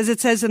did, as it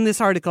says in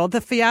this article,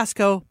 the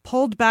fiasco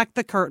pulled back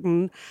the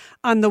curtain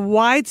on the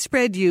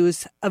widespread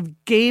use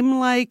of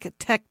game-like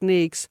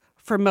techniques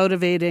for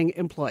motivating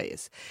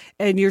employees.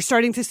 And you're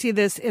starting to see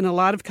this in a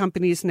lot of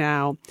companies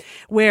now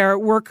where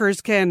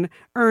workers can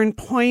earn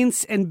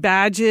points and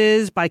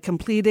badges by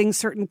completing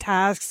certain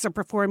tasks or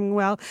performing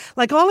well.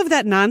 Like all of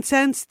that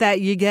nonsense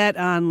that you get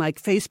on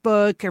like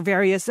Facebook or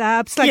various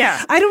apps. Like,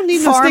 I don't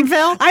need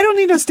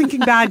no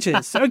stinking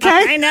badges. Okay.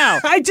 I know.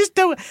 I just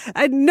don't,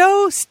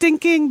 no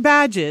stinking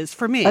badges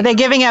for me. Are they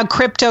giving out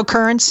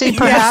cryptocurrency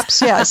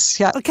perhaps? Yes.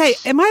 Yeah. Okay.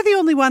 Am I the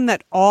only one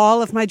that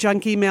all of my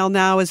junk email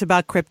now is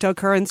about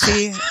cryptocurrency?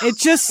 It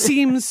just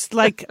seems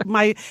like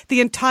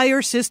the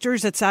entire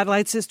Sisters at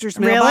Satellite Sisters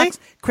mailbox,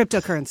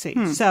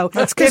 cryptocurrency. So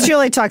that's because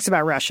Julie talks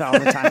about Russia all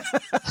the time.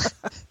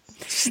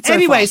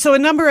 Anyway, so a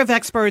number of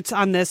experts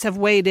on this have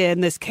weighed in.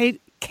 This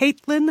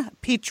Caitlin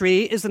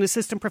Petrie is an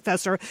assistant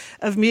professor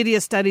of media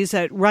studies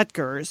at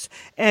Rutgers,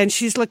 and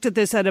she's looked at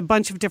this at a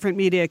bunch of different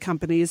media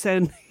companies,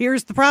 and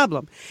here's the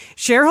problem.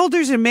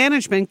 Shareholders and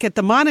management get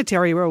the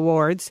monetary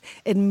rewards,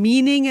 and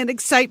meaning and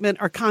excitement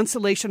are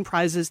consolation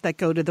prizes that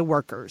go to the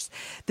workers.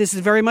 This is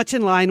very much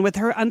in line with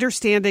her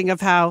understanding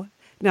of how,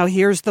 now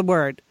here's the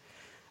word,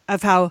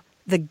 of how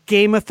the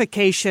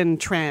gamification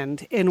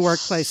trend in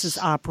workplaces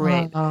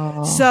operate.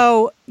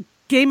 So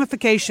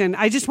gamification,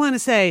 I just want to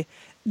say,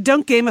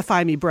 don't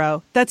gamify me,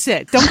 bro. That's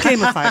it. Don't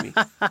gamify me.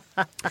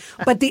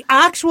 But the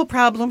actual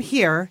problem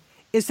here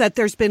is that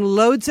there's been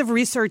loads of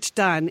research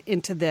done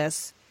into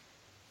this,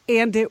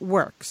 and it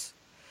works.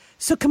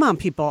 So come on,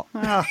 people.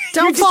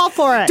 Don't fall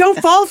for it. Don't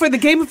fall for the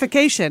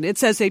gamification. It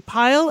says a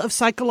pile of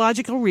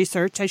psychological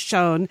research has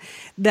shown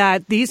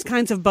that these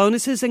kinds of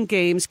bonuses and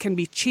games can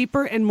be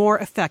cheaper and more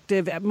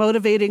effective at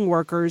motivating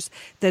workers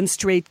than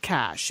straight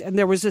cash. And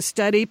there was a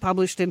study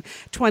published in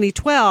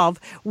 2012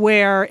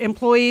 where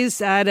employees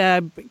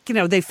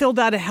they filled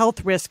out a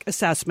health risk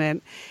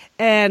assessment,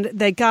 and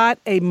they got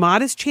a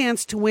modest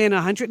chance to win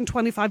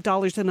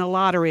 $125 in a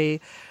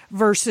lottery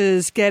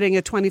versus getting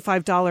a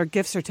 $25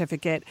 gift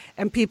certificate.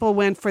 And people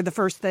went for the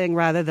first thing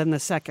rather than the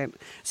second.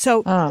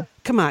 So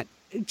come on,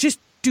 just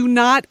do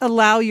not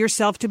allow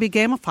yourself to be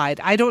gamified.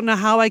 I don't know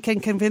how I can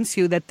convince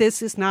you that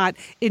this is not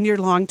in your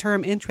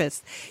long-term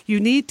interest. You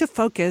need to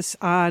focus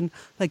on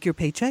like your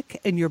paycheck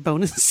and your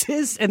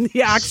bonuses and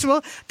the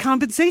actual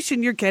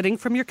compensation you're getting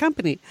from your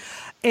company.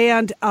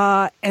 And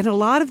a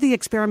lot of the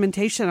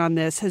experimentation on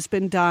this has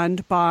been done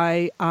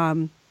by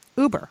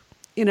Uber.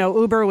 You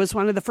know, Uber was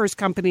one of the first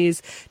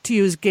companies to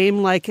use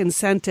game-like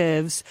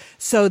incentives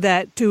so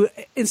that to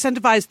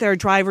incentivize their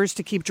drivers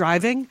to keep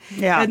driving.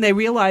 Yeah. And they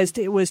realized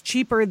it was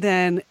cheaper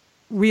than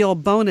real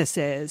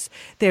bonuses.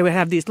 They would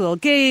have these little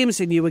games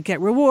and you would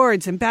get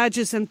rewards and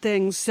badges and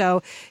things.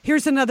 So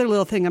here's another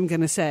little thing I'm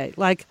going to say.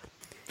 Like,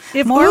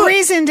 More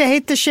reason to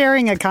hate the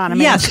sharing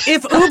economy. Yes,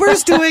 if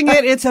Uber's doing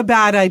it, it's a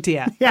bad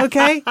idea.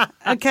 Okay?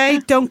 Okay?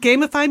 Don't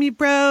gamify me,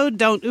 bro.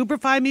 Don't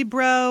Uberify me,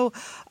 bro.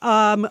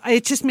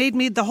 It just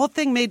the whole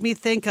thing made me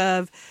think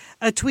of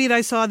a tweet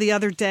I saw the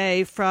other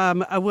day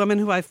from a woman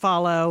who I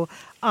follow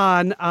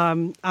on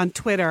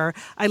Twitter.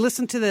 I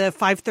listened to the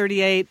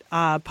 538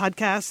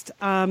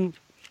 podcast,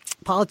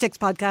 politics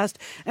podcast,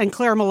 and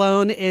Claire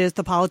Malone is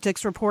the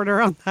politics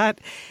reporter on that.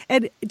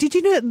 And did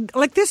you know,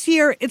 like this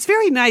year, it's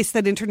very nice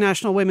that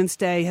International Women's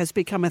Day has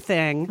become a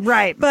thing.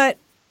 Right. But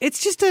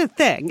it's just a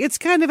thing. It's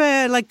kind of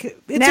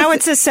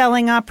it's a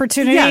selling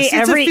opportunity. Yes,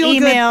 every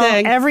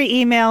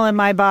email in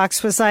my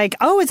box was like,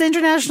 "Oh, it's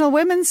International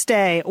Women's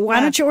Day. Why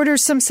don't you order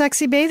some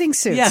sexy bathing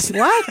suits?" Yes.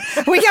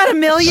 What? We got a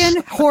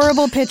million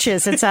horrible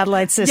pitches at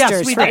Satellite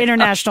Sisters for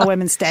International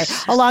Women's Day.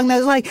 Along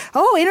those, like,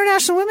 "Oh,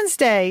 International Women's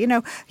Day.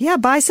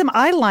 Buy some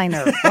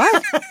eyeliner."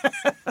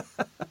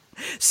 What?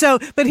 So,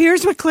 but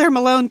here's what Claire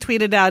Malone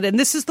tweeted out, and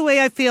this is the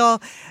way I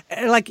feel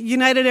like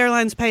United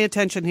Airlines, pay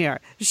attention here.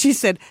 She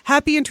said,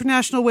 "Happy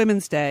International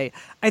Women's Day.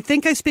 I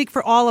think I speak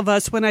for all of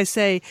us when I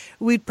say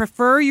we'd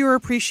prefer your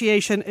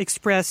appreciation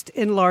expressed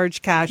in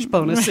large cash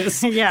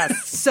bonuses."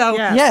 Yes. So,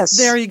 yes.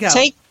 There you go.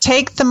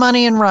 Take the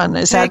money and run.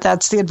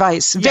 That's the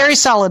advice. Yes. Very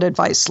solid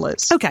advice,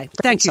 Liz. Okay.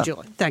 Thank you,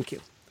 Julie. Thank you.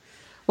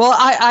 Well,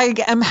 I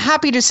am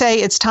happy to say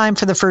it's time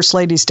for the First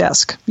Lady's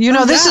Desk.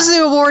 This is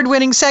the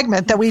award-winning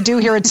segment that we do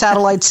here at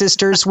Satellite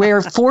Sisters,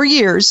 where for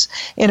years,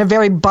 in a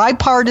very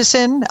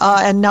bipartisan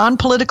and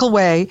non-political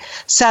way,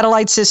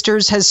 Satellite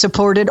Sisters has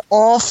supported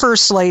all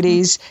First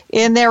Ladies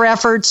in their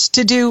efforts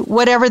to do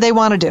whatever they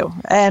want to do.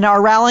 And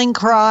our rallying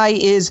cry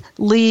is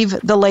leave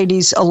the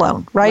ladies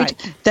alone, right?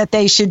 That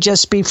they should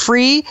just be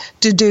free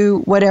to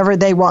do whatever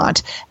they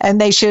want. And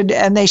they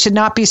should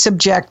not be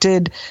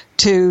subjected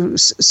to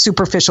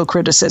superficial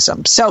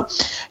criticism. So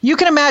you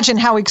can imagine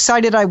how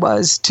excited I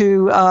was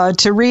to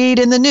read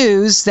in the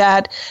news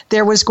that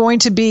there was going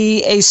to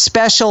be a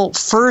special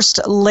First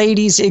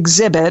Ladies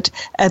exhibit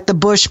at the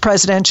Bush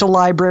Presidential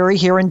Library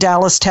here in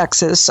Dallas,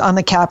 Texas, on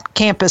the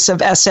campus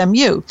of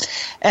SMU.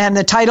 And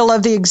the title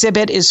of the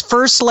exhibit is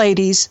First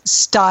Ladies,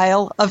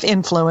 Style of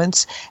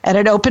Influence. And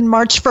it opened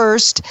March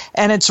 1st,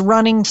 and it's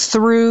running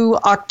through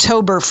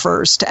October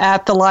 1st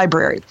at the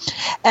library.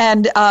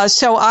 And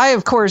so I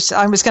was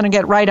going to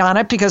get right on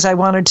it because I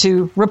wanted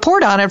to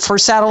report on it for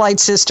Satellite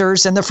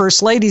Sisters and the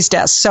First Lady's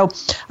Desk. So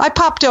I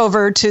popped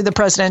over to the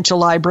Presidential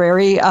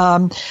Library.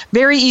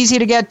 Very easy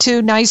to get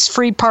to, nice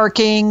free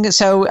parking.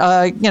 So,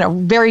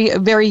 very,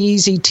 very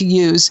easy to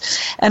use.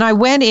 And I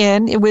went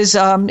in, it was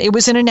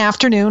in an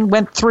afternoon,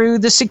 went through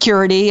the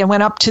security and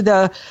went up to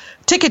the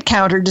ticket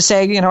counter to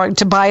say,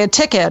 to buy a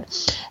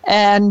ticket.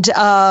 And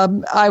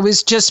I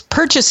was just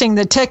purchasing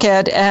the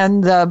ticket,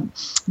 and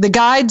the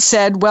guide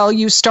said, "Well,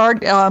 you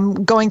start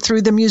going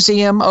through the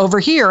museum over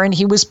here." And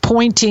he was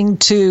pointing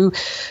to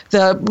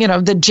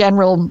the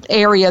general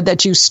area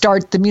that you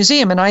start the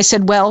museum. And I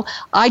said, "Well,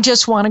 I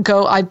just want to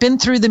go. I've been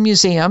through the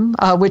museum,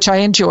 which I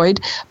enjoyed,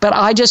 but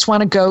I just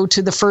want to go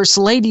to the First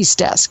Lady's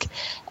Desk.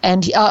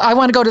 And I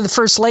want to go to the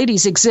First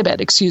Lady's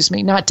exhibit,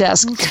 not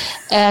desk."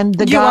 And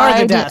the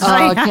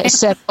guide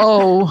said,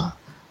 "Oh,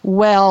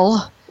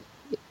 well,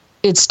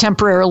 it's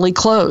temporarily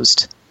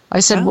closed." I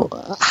said,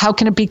 "Well, how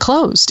can it be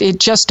closed? It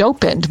just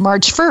opened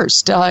March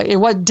 1st.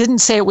 It didn't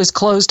say it was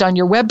closed on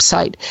your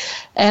website."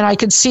 And I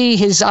could see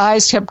his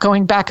eyes kept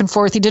going back and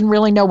forth. He didn't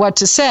really know what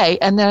to say.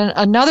 And then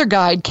another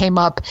guide came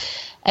up,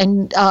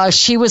 and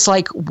she was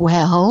like,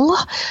 "Well,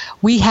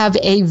 we have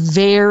a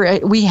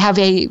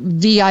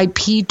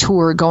VIP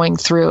tour going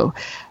through."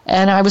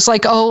 And I was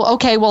like, "Oh,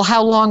 okay, well,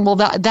 how long will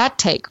that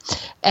take?"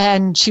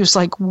 And she was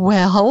like,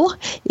 "Well,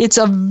 it's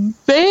a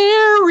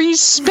very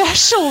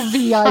special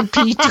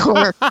VIP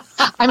tour."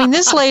 I mean,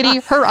 this lady,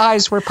 her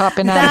eyes were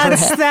popping out of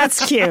her head.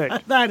 That's cute.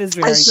 That is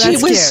very cute. She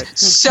was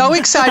so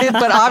excited,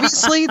 but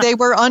obviously they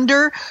were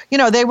under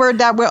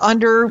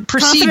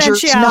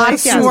procedures, not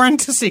sworn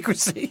to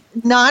secrecy,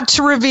 not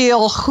to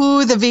reveal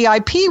who the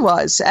VIP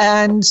was.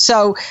 And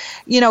so,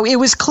 it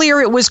was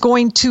clear it was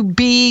going to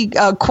be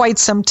quite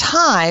some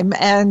time.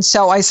 And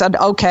so I said,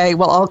 "Okay,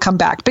 well, I'll come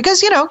back,"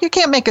 because, you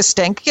can't make a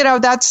stink.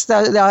 That's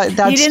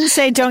that's. You didn't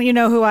say, "Don't you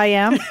know who I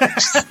am?"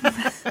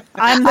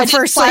 I'm the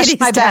First Lady's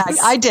my bag.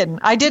 Desk. I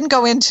didn't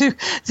go into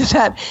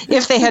that.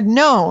 If they had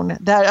known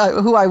that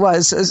who I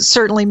was,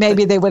 certainly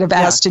maybe they would have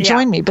asked to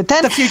join me. But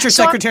then the future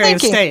Secretary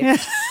of State.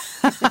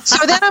 So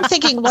then I'm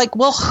thinking,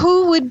 well,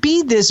 who would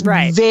be this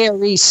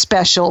very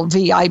special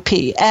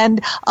VIP?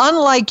 And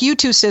unlike you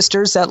two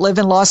sisters that live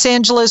in Los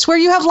Angeles, where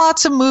you have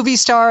lots of movie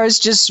stars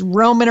just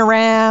roaming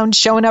around,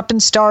 showing up in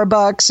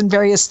Starbucks and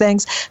various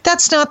things,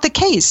 that's not the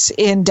case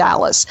in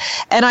Dallas.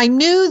 And I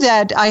knew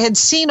that I had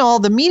seen all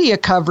the media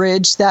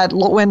coverage that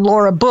when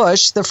Laura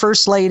Bush, the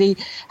First Lady,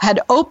 had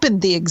opened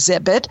the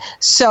exhibit.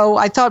 So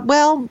I thought,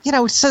 well,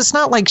 so it's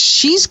not like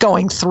she's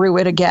going through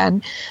it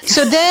again.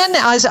 So then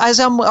as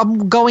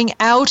I'm going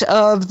out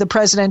of the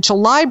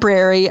Presidential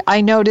Library, I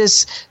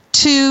notice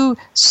two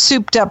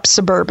souped up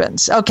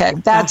Suburbans. Okay,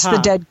 that's the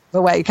dead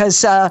giveaway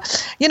because,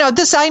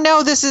 I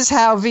know this is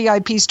how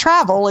VIPs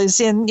travel is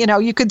in,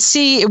 you could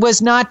see it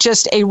was not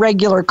just a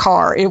regular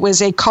car. It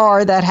was a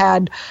car that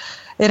had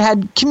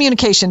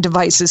communication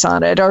devices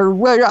on it, or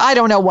I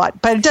don't know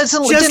what, but it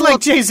doesn't just didn't like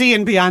look, Jay-Z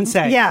and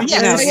Beyonce. Yeah,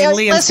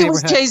 unless it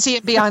was Jay-Z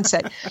and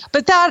Beyonce.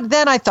 But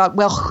then I thought,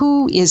 well,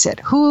 who is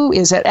it?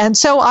 And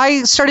so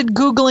I started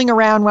Googling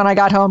around when I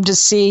got home to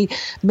see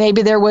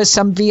maybe there was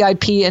some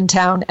VIP in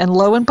town, and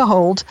lo and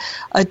behold,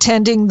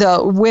 attending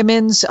the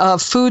Women's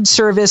Food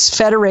Service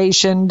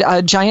Federation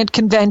giant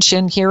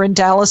convention here in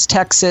Dallas,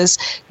 Texas,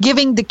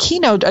 giving the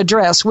keynote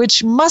address,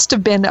 which must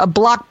have been a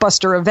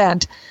blockbuster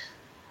event.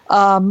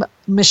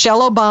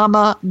 Michelle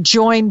Obama,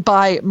 joined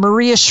by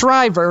Maria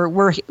Shriver,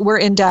 were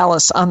in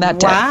Dallas on that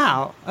day.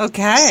 Wow.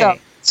 Okay.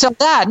 So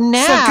that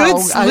now, so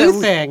good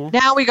sleuthing.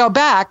 Now we go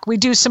back, we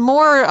do some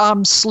more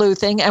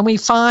sleuthing, and we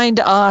find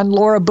on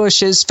Laura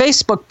Bush's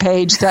Facebook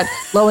page that,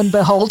 lo and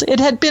behold, it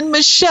had been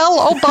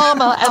Michelle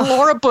Obama and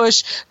Laura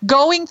Bush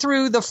going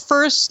through the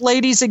First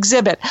Ladies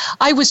exhibit.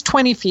 I was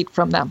 20 feet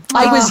from them.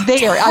 I was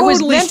there. I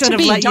was meant to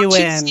be. Let you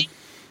in.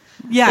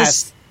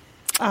 Yes.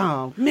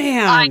 Oh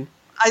man.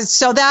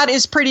 So that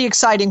is pretty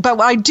exciting. But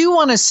I do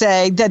want to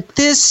say that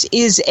this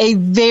is a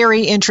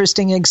very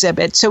interesting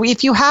exhibit. So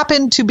if you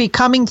happen to be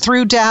coming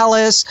through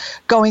Dallas,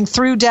 going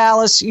through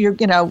Dallas,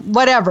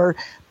 whatever,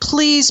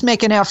 please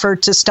make an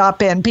effort to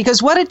stop in,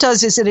 because what it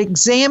does is it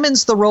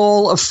examines the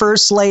role of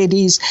first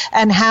ladies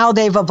and how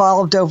they've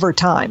evolved over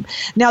time.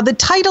 Now, the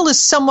title is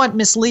somewhat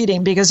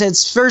misleading because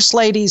it's First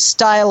Lady's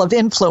Style of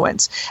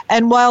Influence.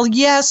 And while,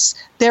 yes,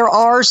 there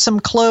are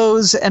some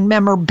clothes and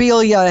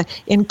memorabilia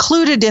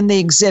included in the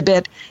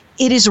exhibit,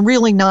 it is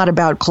really not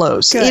about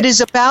clothes. Good. It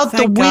is about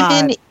the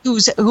women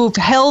who've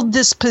held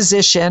this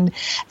position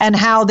and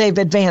how they've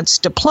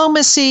advanced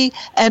diplomacy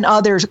and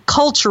other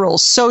cultural,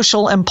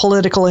 social, and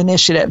political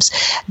initiatives.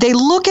 They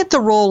look at the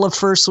role of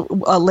first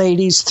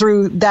ladies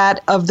through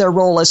that of their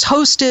role as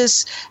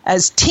hostess,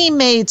 as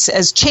teammates,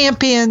 as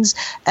champions,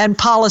 and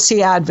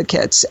policy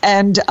advocates.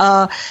 And,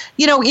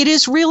 it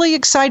is really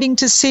exciting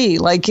to see.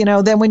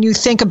 Then when you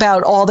think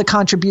about all the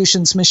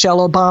contributions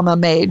Michelle Obama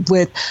made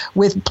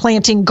with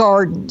planting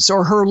gardens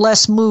or her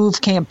Less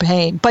Move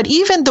campaign, but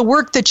even the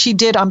work that she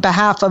did on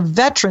behalf of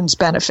veterans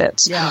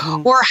benefits.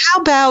 Yeah. Or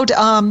how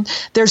about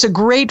there's a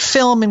great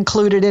film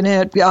included in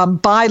it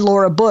by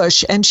Laura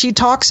Bush, and she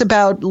talks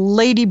about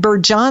Lady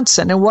Bird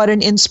Johnson and what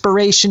an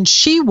inspiration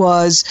she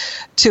was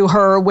to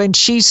her when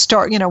she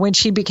when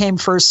she became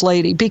First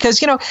Lady.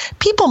 Because,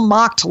 people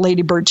mocked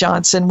Lady Bird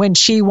Johnson when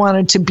she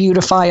wanted to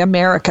beautify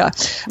America.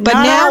 But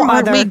not now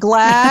aren't we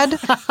glad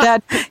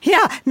that...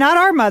 Yeah, not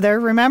our mother.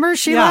 Remember?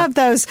 She loved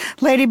those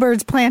Lady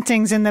Bird's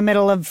plantings in the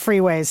middle of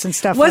freeways and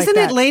stuff Wasn't like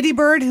that. Wasn't it Lady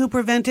Bird who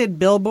prevented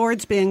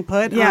billboards being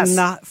put on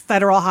the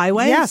federal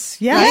highways?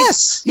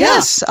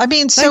 Yes. I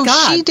mean, so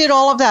she did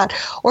all of that.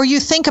 Or you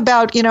think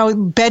about,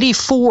 Betty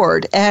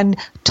Ford and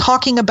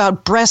talking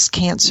about breast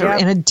cancer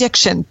and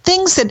addiction,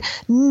 things that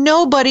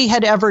nobody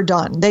had ever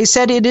done. They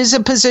said it is a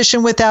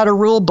position without a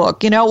rule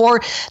book,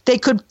 or they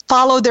could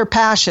follow their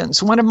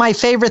passions. One of my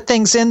favorite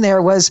things in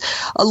there was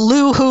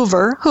Lou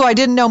Hoover, who I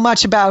didn't know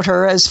much about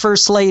her as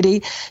First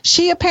Lady.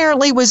 She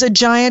apparently was a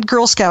giant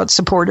Girl Scout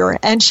supporter,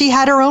 and she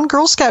had her own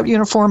Girl Scout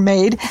uniform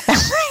made, and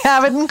we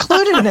have it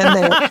included in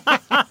there.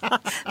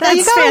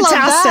 That's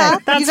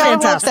fantastic. That's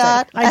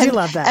fantastic. I do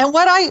love that. And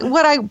what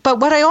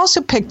I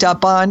also picked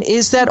up on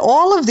is that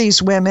all of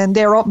these women,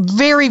 they're all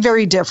very,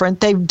 very different.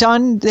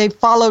 They've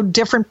followed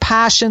different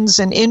passions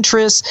and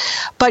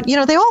interests, but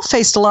they all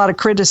faced a lot of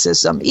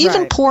criticism.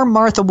 Even poor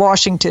Martha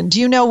Washington. Do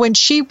you know when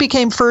she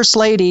became First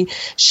Lady,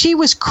 she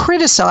was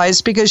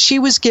criticized because she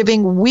was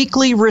giving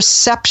weekly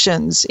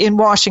receptions in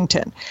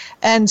Washington,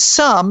 and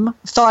some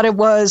thought it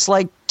was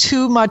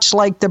too much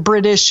like the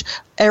British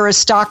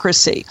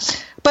aristocracy.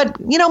 But,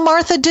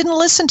 Martha didn't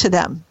listen to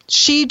them.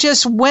 She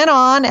just went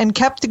on and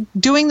kept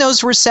doing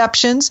those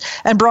receptions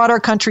and brought our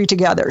country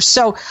together.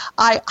 So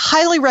I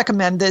highly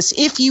recommend this.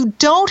 If you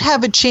don't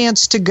have a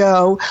chance to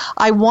go,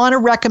 I want to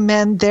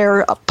recommend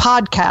their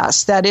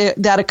podcast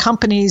that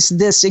accompanies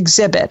this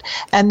exhibit.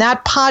 And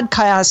that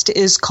podcast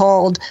is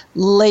called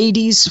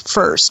Ladies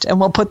First. And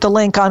we'll put the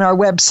link on our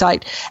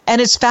website.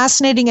 And it's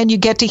fascinating, and you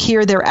get to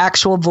hear their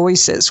actual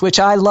voices, which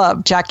I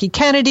love. Jackie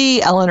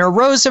Kennedy, Eleanor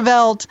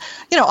Roosevelt,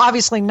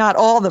 obviously not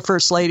all the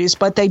first ladies,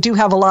 but they do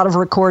have a lot of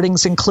recordings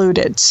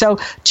included. So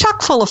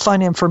chock full of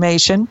fun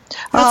information.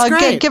 That's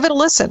great. Give it a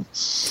listen.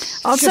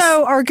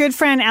 Also, our good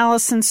friend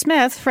Allison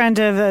Smith, friend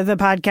of the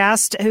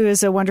podcast, who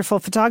is a wonderful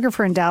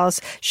photographer in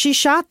Dallas, she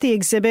shot the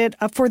exhibit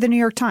for the New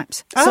York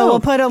Times. So we'll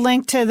put a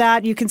link to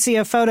that. You can see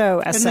a photo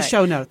essay. In the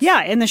show notes.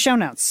 Yeah, in the show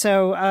notes.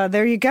 So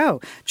there you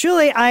go.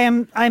 Julie,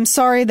 I'm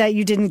sorry that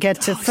you didn't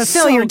get to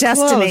fulfill your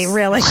destiny,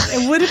 really.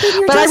 It would have been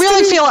your but destiny. I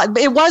really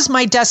feel it was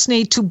my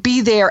destiny to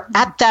be there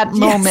at that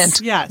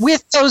moment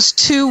with those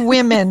two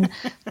women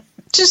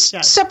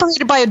just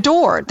separated by a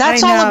door.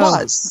 That's all it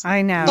was.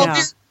 I know. Well,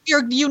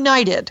 we're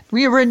united.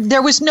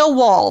 There was no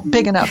wall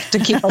big enough to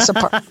keep us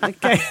apart.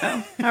 Okay.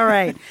 All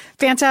right.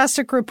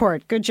 Fantastic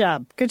report. Good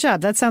job. Good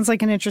job. That sounds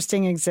like an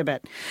interesting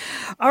exhibit.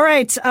 All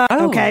right.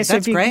 Okay. So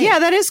that's great. Yeah,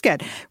 that is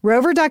good.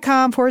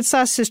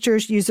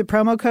 Rover.com/sisters. Use the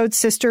promo code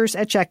sisters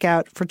at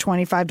checkout for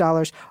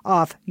 $25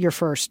 off your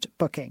first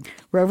booking.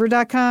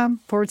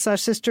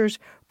 Rover.com/sisters.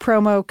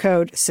 Promo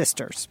code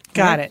sisters.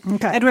 Got it.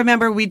 Okay. And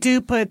remember, we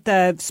do put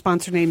the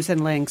sponsor names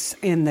and links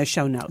in the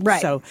show notes. Right.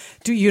 So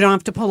you don't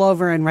have to pull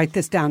over and write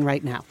this down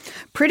right now.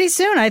 Pretty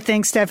soon, I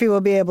think Steffi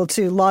will be able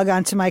to log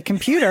onto my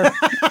computer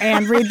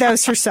and read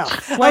those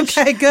herself.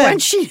 Okay, good. When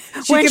she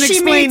can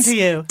explain meets to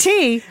you.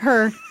 T,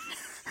 her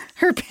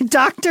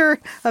doctor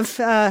of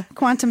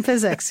quantum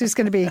physics, who's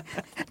going to be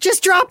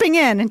just dropping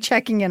in and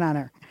checking in on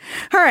her.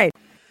 All right.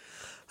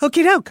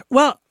 Okie doke.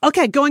 Well,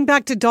 okay, going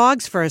back to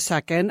dogs for a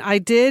second, I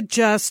did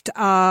just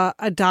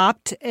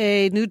adopt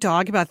a new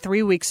dog about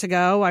 3 weeks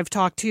ago. I've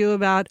talked to you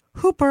about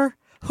Hooper,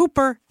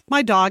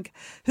 my dog,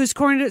 who's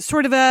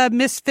sort of a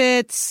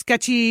misfit,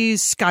 sketchy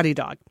Scotty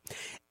dog.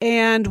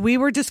 And we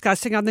were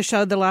discussing on the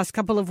show the last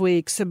couple of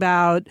weeks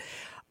about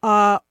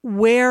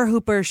where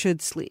Hooper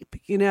should sleep,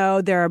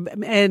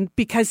 and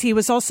because I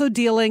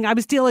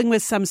was dealing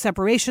with some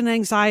separation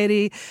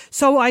anxiety.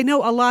 So I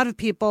know a lot of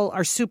people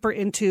are super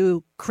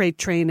into crate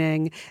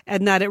training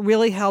and that it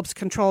really helps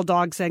control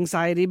dogs'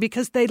 anxiety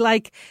because they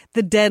like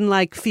the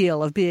den-like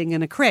feel of being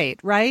in a crate,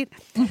 right?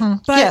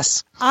 Mm-hmm. But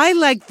yes. I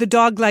like the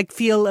dog-like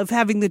feel of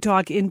having the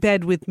dog in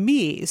bed with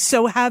me.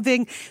 So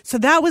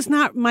that was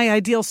not my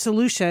ideal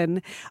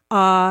solution.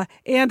 But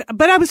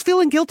I was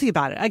feeling guilty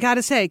about it, I got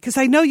to say, because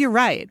I know you're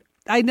right.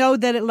 I know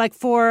that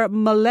for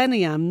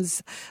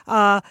millenniums,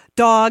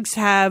 dogs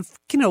have,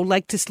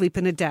 like to sleep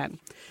in a den.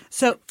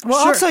 So,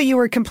 also you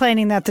were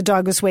complaining that the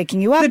dog was waking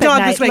you up at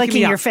night,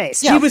 licking your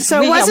face. Yeah. It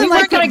wasn't we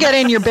weren't going to get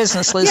in your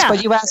business, Liz,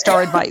 but you asked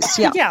our advice.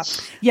 Yeah.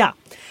 Yeah.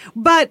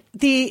 But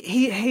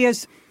he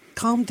has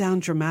calmed down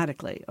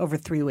dramatically over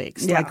 3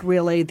 weeks. Yeah.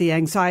 Really, the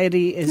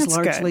anxiety is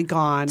largely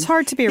gone. It's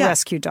hard to be a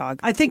rescue dog.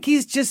 I think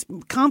he's just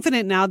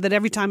confident now that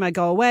every time I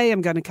go away,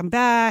 I'm going to come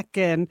back.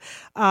 And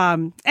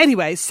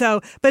anyway,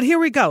 but here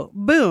we go.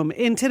 Boom.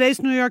 In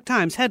today's New York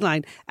Times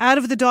headline, out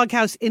of the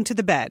doghouse into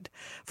the bed.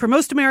 For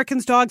most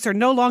Americans, dogs are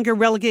no longer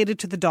relegated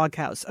to the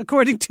doghouse.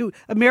 According to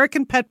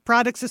American Pet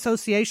Products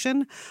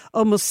Association,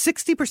 almost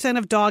 60%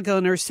 of dog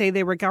owners say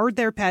they regard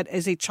their pet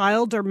as a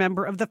child or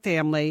member of the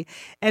family,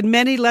 and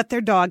many let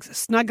their dogs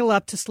snuggle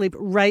up to sleep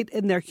right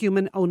in their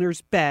human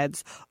owners'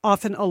 beds,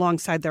 often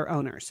alongside their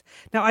owners.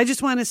 Now, I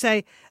just want to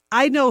say,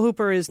 I know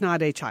Hooper is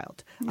not a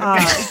child.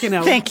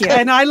 Thank you.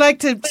 And I like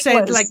to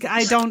say,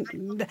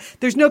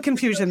 there's no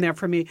confusion there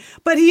for me.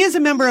 But he is a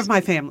member of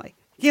my family.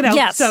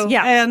 Yes,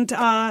 and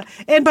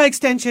by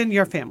extension,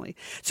 your family.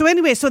 So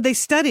anyway, they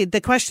studied,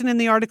 the question in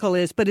the article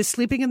is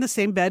sleeping in the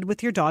same bed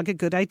with your dog a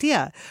good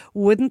idea?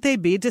 Wouldn't they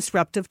be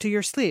disruptive to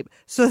your sleep?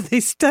 So they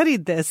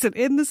studied this, and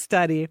in the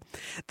study,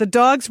 the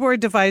dogs wore a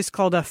device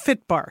called a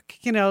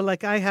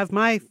FitBark. I have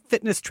my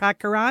fitness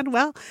tracker on.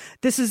 Well,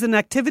 this is an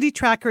activity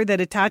tracker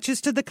that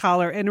attaches to the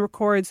collar and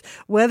records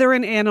whether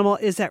an animal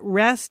is at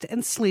rest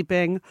and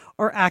sleeping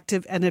or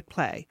active and at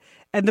play.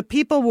 And the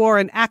people wore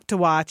an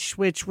ActiWatch,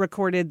 which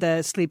recorded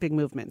the sleeping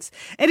movements.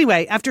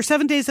 Anyway, after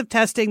 7 days of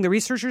testing, the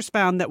researchers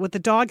found that with the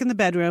dog in the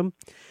bedroom,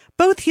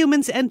 both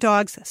humans and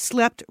dogs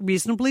slept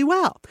reasonably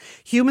well.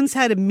 Humans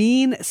had a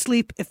mean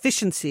sleep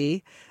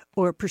efficiency,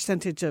 or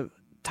percentage of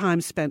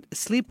time spent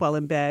asleep while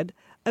in bed,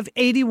 of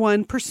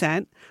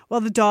 81%,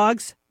 while the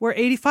dogs were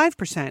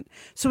 85%.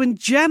 So in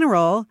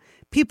general,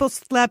 people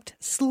slept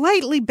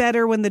slightly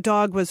better when the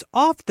dog was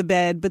off the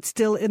bed but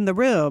still in the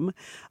room.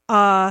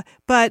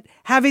 But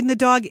having the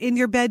dog in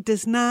your bed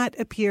does not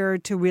appear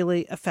to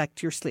really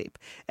affect your sleep.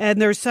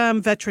 And there's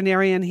some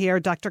veterinarian here,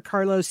 Dr.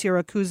 Carlos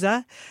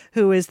Siracusa,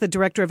 who is the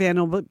director of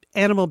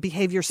animal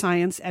behavior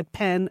science at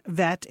Penn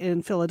Vet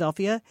in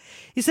Philadelphia.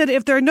 He said,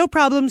 if there are no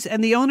problems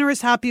and the owner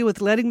is happy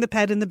with letting the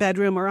pet in the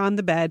bedroom or on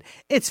the bed,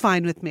 it's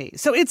fine with me.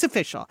 So it's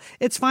official.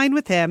 It's fine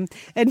with him.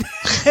 And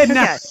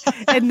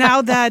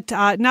now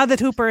that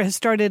Hooper has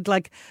started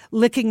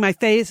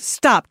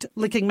stopped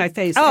licking my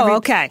face.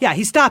 Okay. Yeah,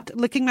 he stopped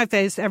licking my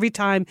face every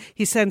time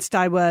he sensed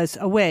I was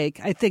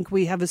awake. I think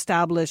we have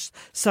established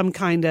some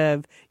kind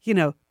of,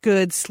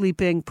 good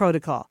sleeping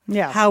protocol.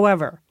 Yeah.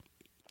 However,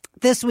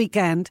 this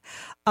weekend,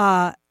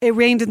 it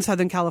rained in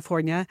Southern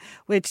California,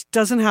 which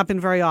doesn't happen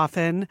very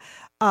often.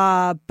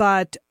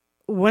 But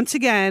once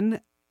again,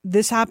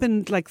 this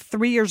happened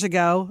 3 years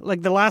ago,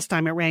 the last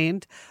time it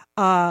rained.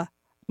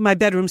 My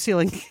bedroom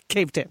ceiling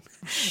caved in.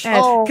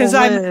 Because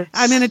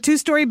I'm in a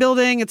 2-story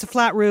building. It's a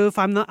flat roof.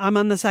 I'm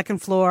on the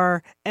second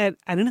floor. And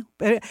I don't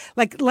know.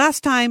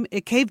 Last time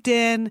it caved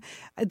in.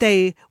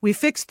 We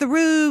fixed the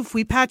roof.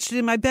 We patched it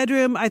in my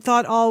bedroom. I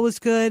thought all was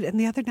good. And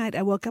the other night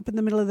I woke up in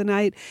the middle of the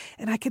night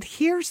and I could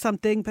hear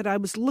something, but I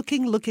was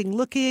looking,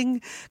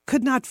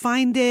 could not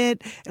find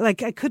it. I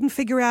couldn't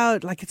figure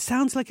out, it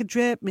sounds like a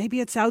drip. Maybe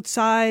it's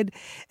outside.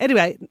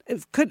 Anyway,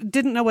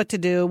 didn't know what to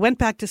do. Went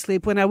back to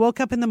sleep. When I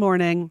woke up in the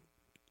morning,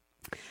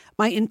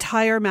 my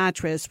entire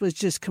mattress was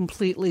just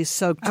completely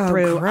soaked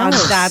through on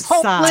that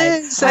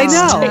side. I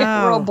know.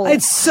 Terrible.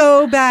 It's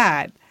so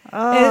bad.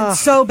 It's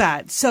so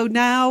bad. So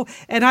now,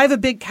 and I have a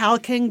big Cal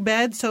King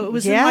bed, so it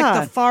was in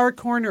like the far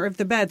corner of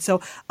the bed.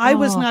 So I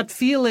was not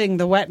feeling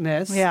the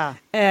wetness. Yeah.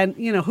 And,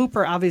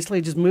 Hooper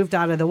obviously just moved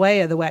out of the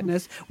way of the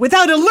wetness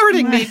without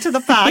alerting me to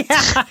the fact.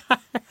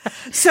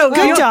 So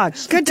Good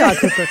dog,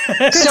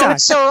 Hooper.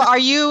 So are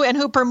you and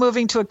Hooper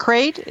moving to a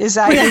crate? Is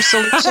that your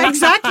solution?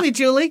 Exactly,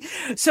 Julie.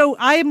 So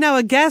I am now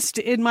a guest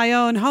in my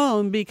own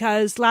home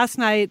because last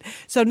night,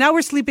 so now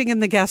we're sleeping in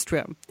the guest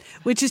room,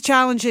 which is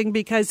challenging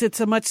because it's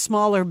a much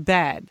smaller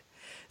bed.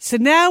 So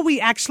now we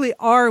actually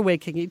are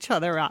waking each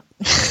other up.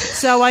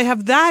 So I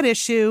have that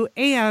issue.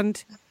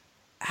 And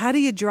how do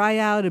you dry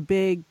out a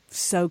big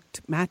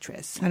soaked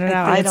mattress? I don't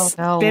know. I don't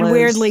know. It's been Liz.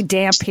 weirdly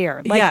damp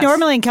here. Like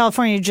normally in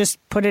California, you just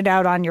put it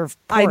out on your porch.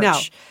 I know.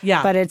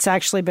 Yeah. But it's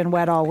actually been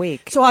wet all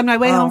week. So on my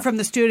way home from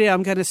the studio,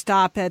 I'm going to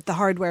stop at the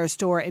hardware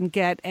store and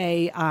get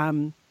a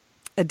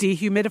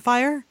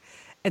dehumidifier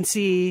and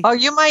see. Oh,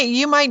 you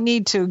might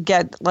need to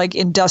get like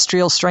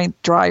industrial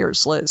strength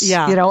dryers, Liz.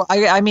 Yeah.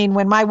 I mean,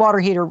 when my water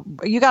heater,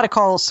 you got to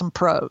call some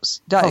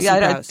pros.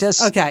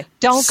 Okay.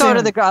 Don't go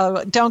to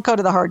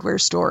the hardware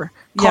store.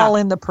 Call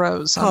in the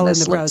pros. Call in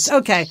the pros.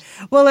 Okay.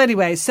 Well,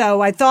 anyway,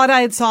 so I thought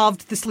I had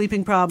solved the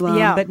sleeping problem,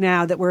 but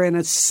now that we're in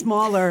a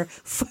smaller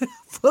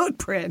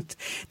footprint,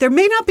 there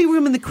may not be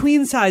room in the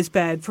queen size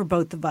bed for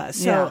both of us.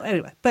 So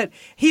anyway, but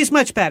he's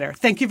much better.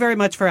 Thank you very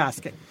much for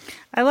asking.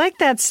 I like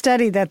that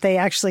study that they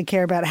actually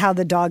care about how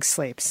the dog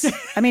sleeps.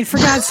 I mean, for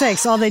God's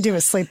sakes, all they do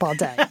is sleep all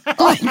day.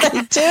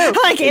 They do.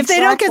 Like, if they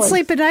don't get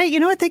sleep at night, you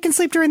know what? They can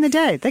sleep during the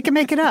day. They can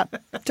make it up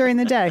during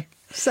the day.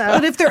 So,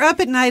 but if they're up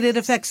at night, it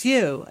affects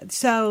you.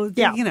 So,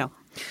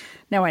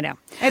 No, I know.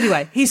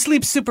 Anyway, he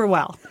sleeps super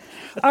well.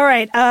 All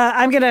right,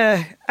 I'm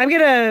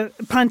gonna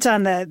punt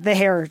on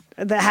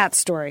the hat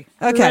story.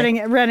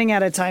 Okay, running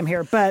out of time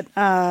here, but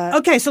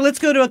okay. So let's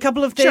go to a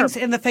couple of things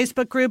in the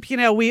Facebook group.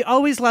 We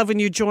always love when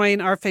you join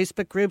our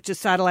Facebook group,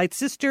 just Satellite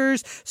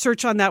Sisters.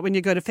 Search on that when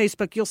you go to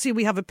Facebook. You'll see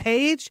we have a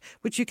page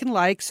which you can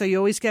like, so you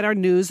always get our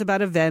news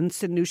about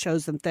events and new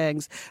shows and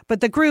things.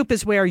 But the group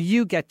is where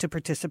you get to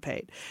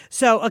participate.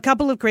 So a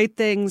couple of great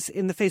things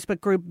in the Facebook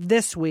group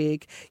this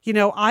week.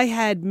 I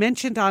had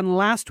mentioned on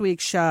last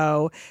week's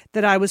show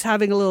that I was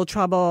having a little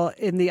trouble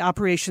in the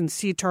Operation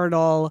Sea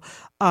Turtle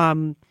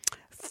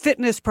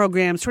fitness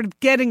program, sort of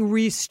getting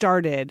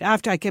restarted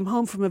after I came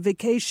home from a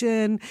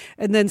vacation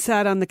and then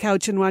sat on the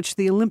couch and watched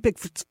the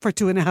Olympics for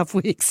 2.5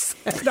 weeks.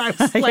 And I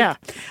was like,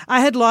 I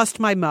had lost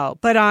my mo.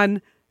 But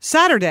on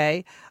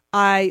Saturday,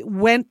 I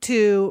went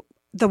to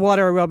the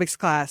water aerobics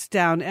class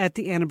down at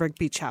the Annenberg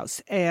Beach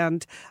House.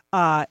 And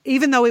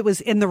even though it was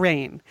in the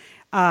rain,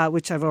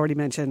 which I've already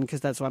mentioned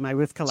because that's why my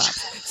roof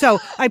collapsed. So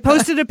I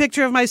posted a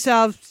picture of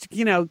myself,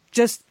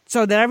 just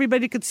so that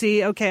everybody could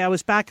see, okay, I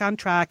was back on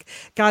track,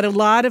 got a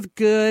lot of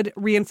good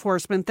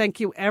reinforcement.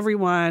 Thank you,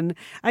 everyone.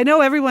 I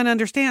know everyone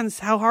understands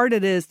how hard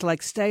it is to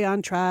stay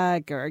on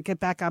track or get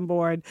back on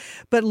board.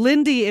 But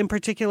Lindy in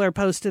particular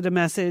posted a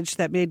message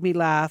that made me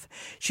laugh.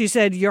 She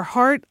said, your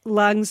heart,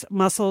 lungs,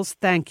 muscles,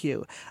 thank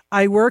you.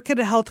 I work at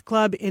a health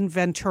club in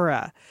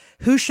Ventura.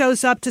 Who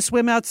shows up to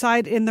swim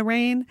outside in the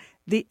rain?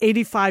 The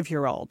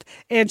 85-year-old.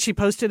 And she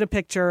posted a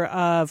picture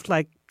of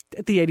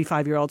the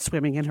 85-year-old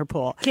swimming in her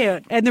pool.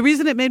 Cute. And the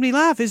reason it made me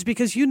laugh is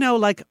because,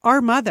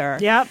 our mother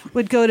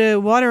would go to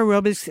water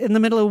aerobics in the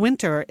middle of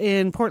winter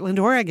in Portland,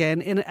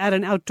 Oregon at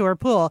an outdoor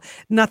pool.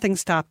 Nothing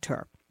stopped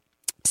her.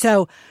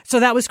 So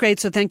that was great.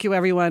 So thank you,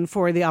 everyone,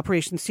 for the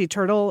Operation Sea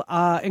Turtle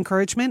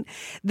encouragement.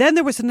 Then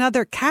there was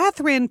another.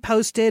 Catherine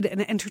posted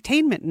an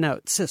entertainment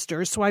note,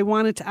 sisters. So I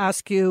wanted to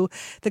ask you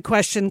the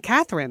question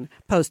Catherine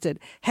posted.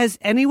 Has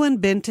anyone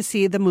been to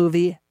see the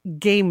movie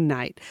Game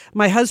Night?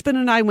 My husband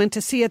and I went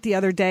to see it the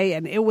other day,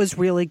 and it was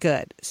really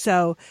good.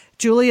 So,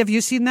 Julie, have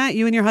you seen that?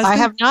 You and your husband? I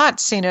have not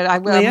seen it.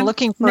 I'm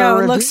looking for No,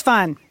 it looks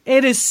fun.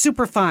 It is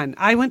super fun.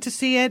 I went to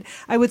see it.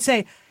 I would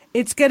say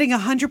it's getting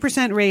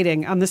 100%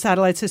 rating on the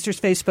Satellite Sisters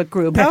Facebook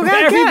group.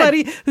 Okay,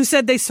 everybody who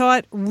said they saw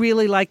it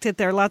really liked it.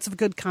 There are lots of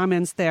good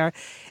comments there.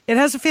 It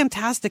has a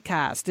fantastic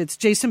cast. It's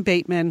Jason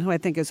Bateman, who I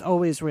think is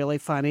always really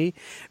funny.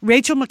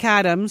 Rachel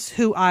McAdams,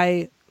 who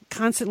I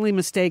constantly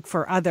mistake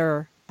for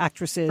other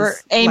actresses. For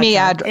Amy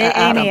Adams.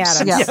 Amy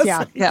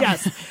Adams.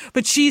 Yes.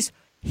 But she's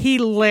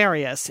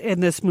hilarious in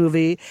this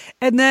movie.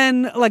 And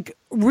then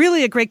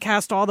really a great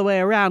cast all the way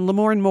around.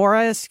 Lamorne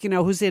Morris,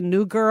 who's in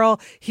New Girl.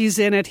 He's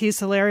in it. He's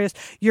hilarious.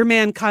 Your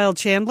man, Kyle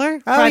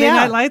Chandler, Friday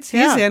Night Lights.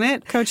 He's in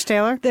it. Coach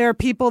Taylor. There are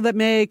people that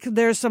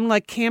there's some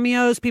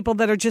cameos, people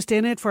that are just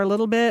in it for a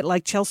little bit,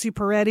 like Chelsea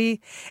Peretti.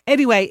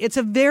 Anyway, it's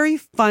a very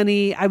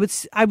funny, I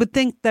would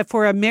think that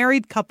for a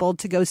married couple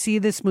to go see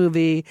this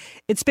movie,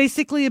 it's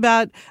basically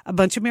about a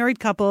bunch of married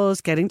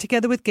couples getting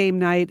together with game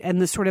night and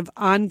the sort of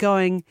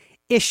ongoing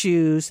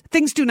issues.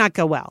 Things do not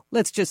go well.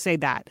 Let's just say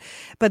that.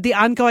 But the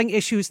ongoing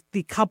issues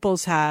the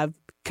couples have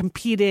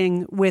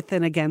competing with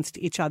and against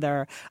each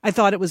other. I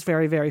thought it was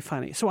very, very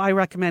funny. So I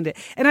recommend it.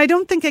 And I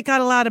don't think it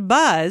got a lot of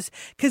buzz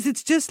because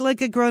it's just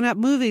like a grown-up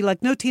movie.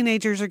 Like no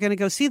teenagers are going to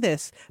go see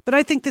this. But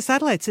I think the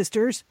Satellite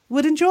Sisters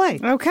would enjoy.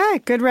 Okay,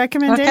 good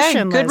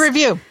recommendation, Liz. Good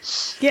review.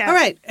 Yeah. All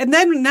right. And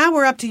then now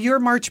we're up to your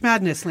March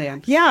Madness,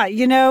 Lian. Yeah,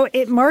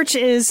 March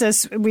is,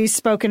 as we've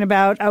spoken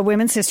about,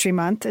 Women's History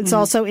Month. It's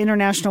also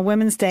International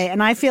Women's Day.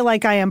 And I feel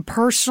like I am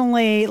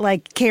personally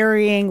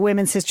carrying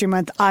Women's History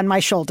Month on my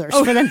shoulders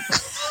for the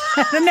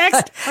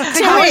next 2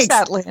 weeks. How is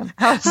that,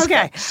 Liam?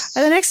 Okay.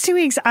 The next 2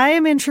 weeks, I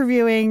am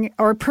interviewing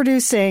or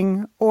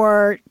producing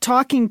or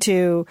talking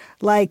to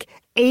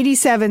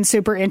 87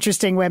 super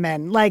interesting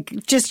women.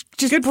 Just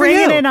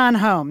bringing it on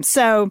home.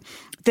 So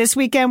this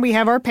weekend we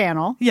have our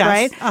panel,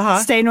 right?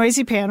 Stay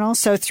Noisy panel.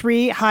 So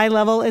 3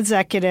 high-level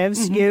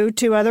executives, you,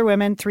 2 other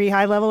women, 3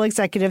 high-level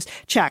executives.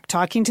 Check.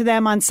 Talking to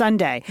them on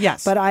Sunday.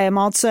 Yes. But I am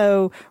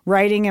also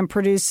writing and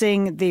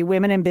producing the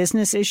Women in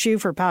Business issue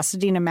for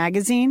Pasadena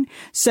Magazine.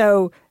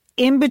 So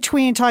in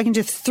between talking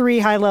to 3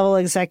 high-level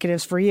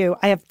executives for you,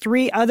 I have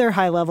 3 other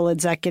high-level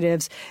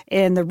executives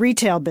in the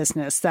retail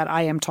business that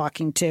I am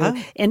talking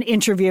to and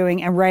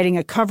interviewing and writing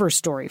a cover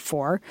story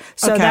for.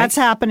 So that's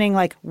happening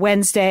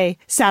Wednesday,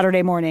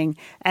 Saturday morning,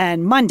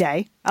 and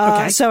Monday.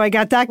 So I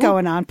got that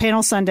going on.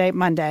 Panel Sunday,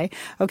 Monday.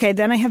 Okay,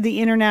 then I have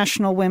the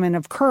International Women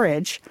of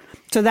Courage.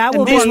 So that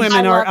will be these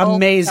women are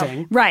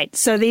amazing. Right.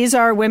 So these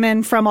are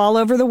women from all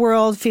over the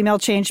world, female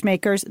change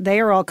makers.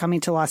 They are all coming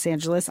to Los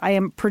Angeles. I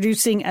am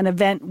producing an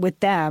event with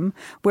them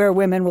where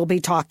women will be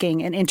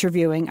talking and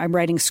interviewing. I'm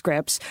writing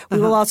scripts. We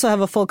will also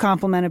have a full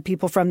complement of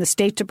people from the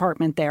State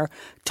Department there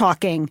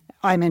talking.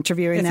 I'm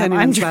interviewing them.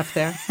 I'm left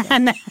there.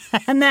 And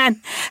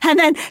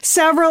then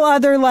several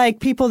other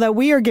people that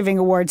we are giving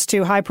awards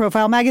to, high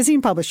profile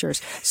magazine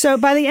publishers. So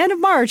by the end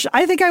of March,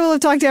 I think I will have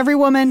talked to every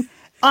woman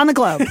on the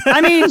globe.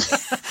 I mean,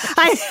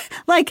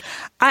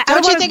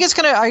 Don't you think it's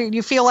going to,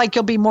 you feel like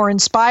you'll be more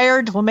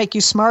inspired, will make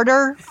you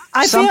smarter?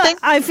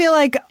 I feel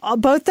like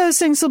both those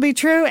things will be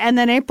true. And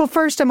then April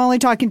 1st, I'm only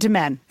talking to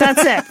men.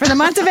 That's it. For the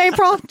month of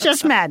April,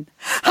 just men.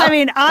 I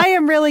mean, I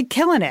am really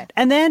killing it.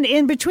 And then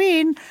in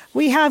between,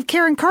 we have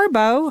Karen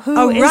Carbo,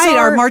 who is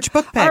our March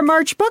book pick. Our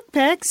March book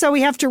pick. So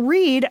we have to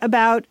read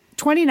about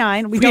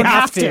 29. We don't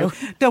have to.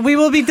 No, we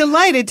will be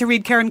delighted to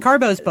read Karen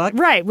Carbo's book.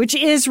 Right, which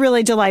is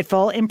really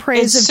delightful.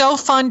 It's so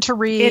fun to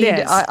read. It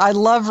is. I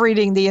love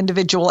reading the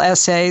individual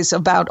essays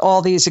about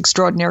all these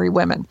extraordinary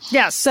women.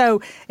 Yes,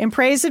 so In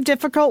Praise of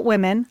Difficult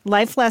Women,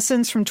 Life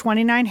Lessons from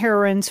 29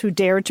 Heroines Who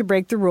Dared to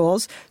Break the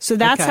Rules. So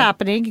that's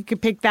happening. You can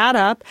pick that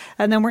up.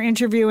 And then we're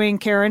interviewing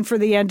Karen for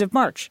the end of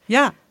March.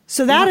 Yeah.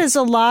 So that is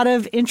a lot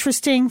of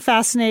interesting,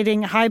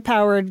 fascinating,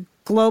 high-powered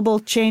global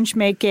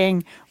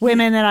change-making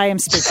women that I am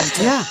speaking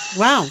to. Yeah.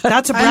 Wow.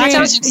 That's a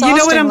bracket. You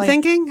know what I'm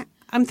thinking?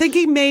 I'm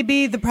thinking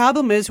maybe the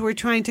problem is we're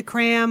trying to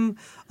cram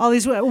all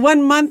these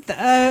 1 month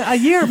a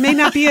year may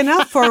not be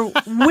enough for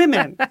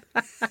women.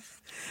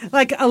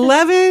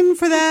 11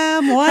 for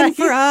them, 1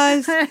 for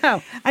us.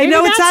 I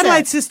know it's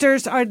Satellite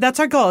Sisters.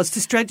 That's our goal, is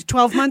to stretch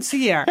 12 months a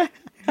year.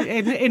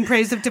 In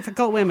praise of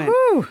difficult women.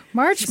 Woo,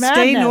 March Madness.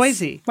 Stay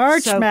noisy.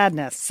 March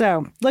Madness.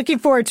 So looking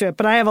forward to it,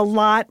 but I have a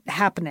lot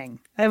happening.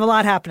 A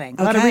lot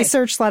of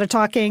research, a lot of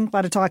talking, a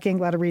lot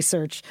of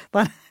research,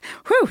 a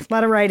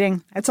lot of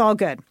writing. It's all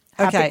good.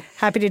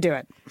 Happy to do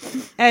it.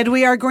 And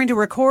we are going to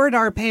record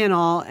our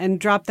panel and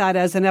drop that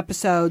as an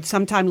episode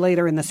sometime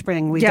later in the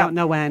spring. We don't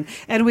know when.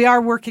 And we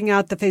are working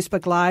out the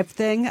Facebook Live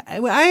thing.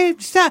 I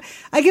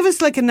give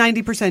us a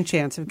 90%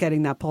 chance of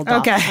getting that pulled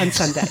off on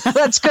Sunday.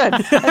 That's good.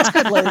 That's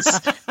good,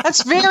 Liz.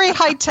 That's very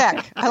high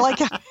tech. I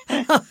like it.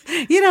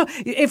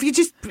 If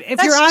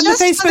you're on the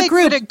Facebook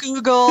group at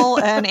Google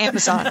and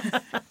Amazon.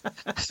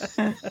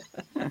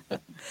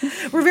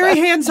 We're very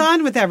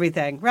hands-on with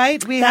everything,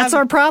 right? That's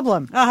our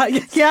problem.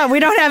 Yeah, we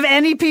don't have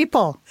any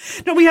people.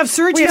 No, we have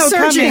Sergio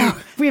coming.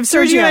 We have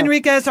Sergio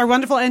Enriquez, our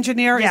wonderful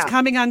engineer, is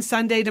coming on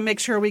Sunday to make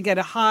sure we get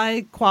a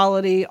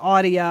high-quality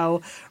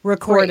audio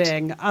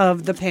recording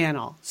of the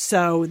panel.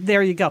 So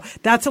there you go.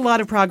 That's a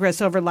lot of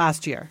progress over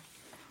last year.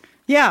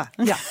 Yeah.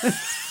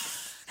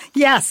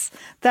 Yes,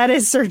 that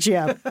is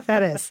Sergio.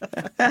 That is.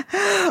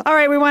 All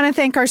right, we want to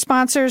thank our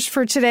sponsors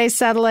for today's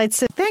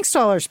Satellites. Thanks to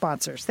all our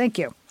sponsors. Thank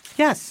you.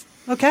 Yes.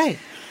 Okay.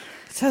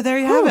 So there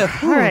you have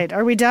it. All right.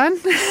 Are we done?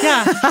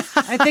 Yeah.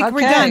 I think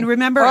we're done.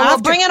 Remember,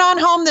 we'll bring it on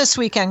home this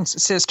weekend,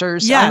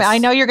 sisters. Yes. I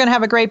know you're going to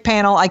have a great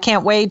panel. I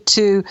can't wait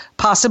to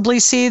possibly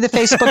see the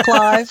Facebook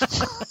Live.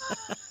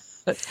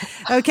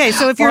 Okay,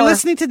 so if you're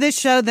listening to this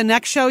show, the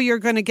next show you're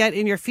going to get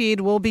in your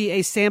feed will be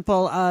a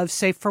sample of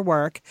Safe for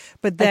Work.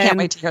 But then, I can't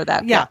wait to hear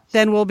that. Yeah,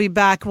 then we'll be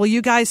back. Will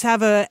you guys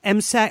have a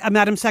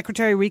Madam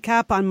Secretary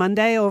recap on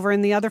Monday over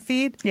in the other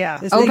feed? Yeah.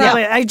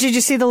 Probably. Did you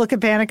see the look of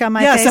panic on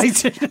my face?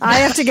 Yes, I did. I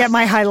have to get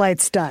my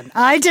highlights done.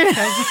 I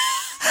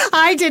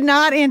did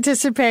not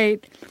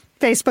anticipate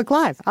Facebook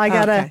Live. I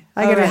gotta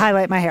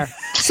highlight my hair.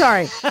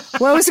 Sorry.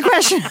 What was the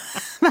question?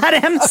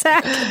 Madam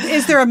Sec.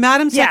 Is there a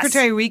Madam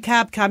Secretary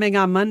recap coming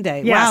on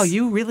Monday? Yes. Wow,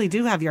 you really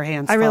do have your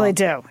hands full. I really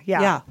do.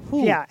 Yeah.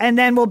 Yeah. And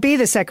then we'll be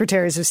the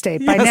Secretaries of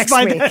State by next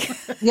week.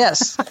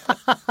 Yes.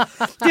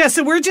 Yeah,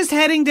 so we're just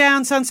heading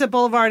down Sunset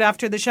Boulevard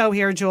after the show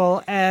here,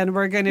 Jewel, and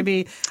we're going to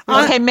be...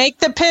 Okay, make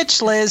the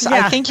pitch, Liz.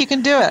 Yeah. I think you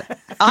can do it.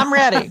 I'm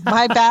ready.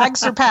 My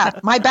bags are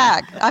packed. My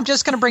bag. I'm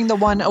just going to bring the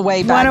one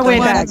away bag. One away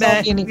bag.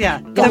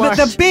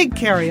 The big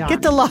carry-on.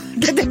 Get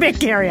the big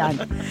carry-on.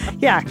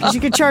 Yeah, because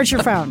you can charge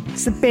your phone.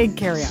 It's the big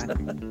carry-on.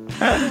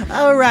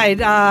 All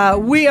right.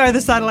 We are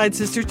the Satellite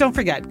Sisters. Don't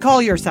forget,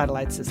 call your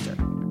Satellite Sister.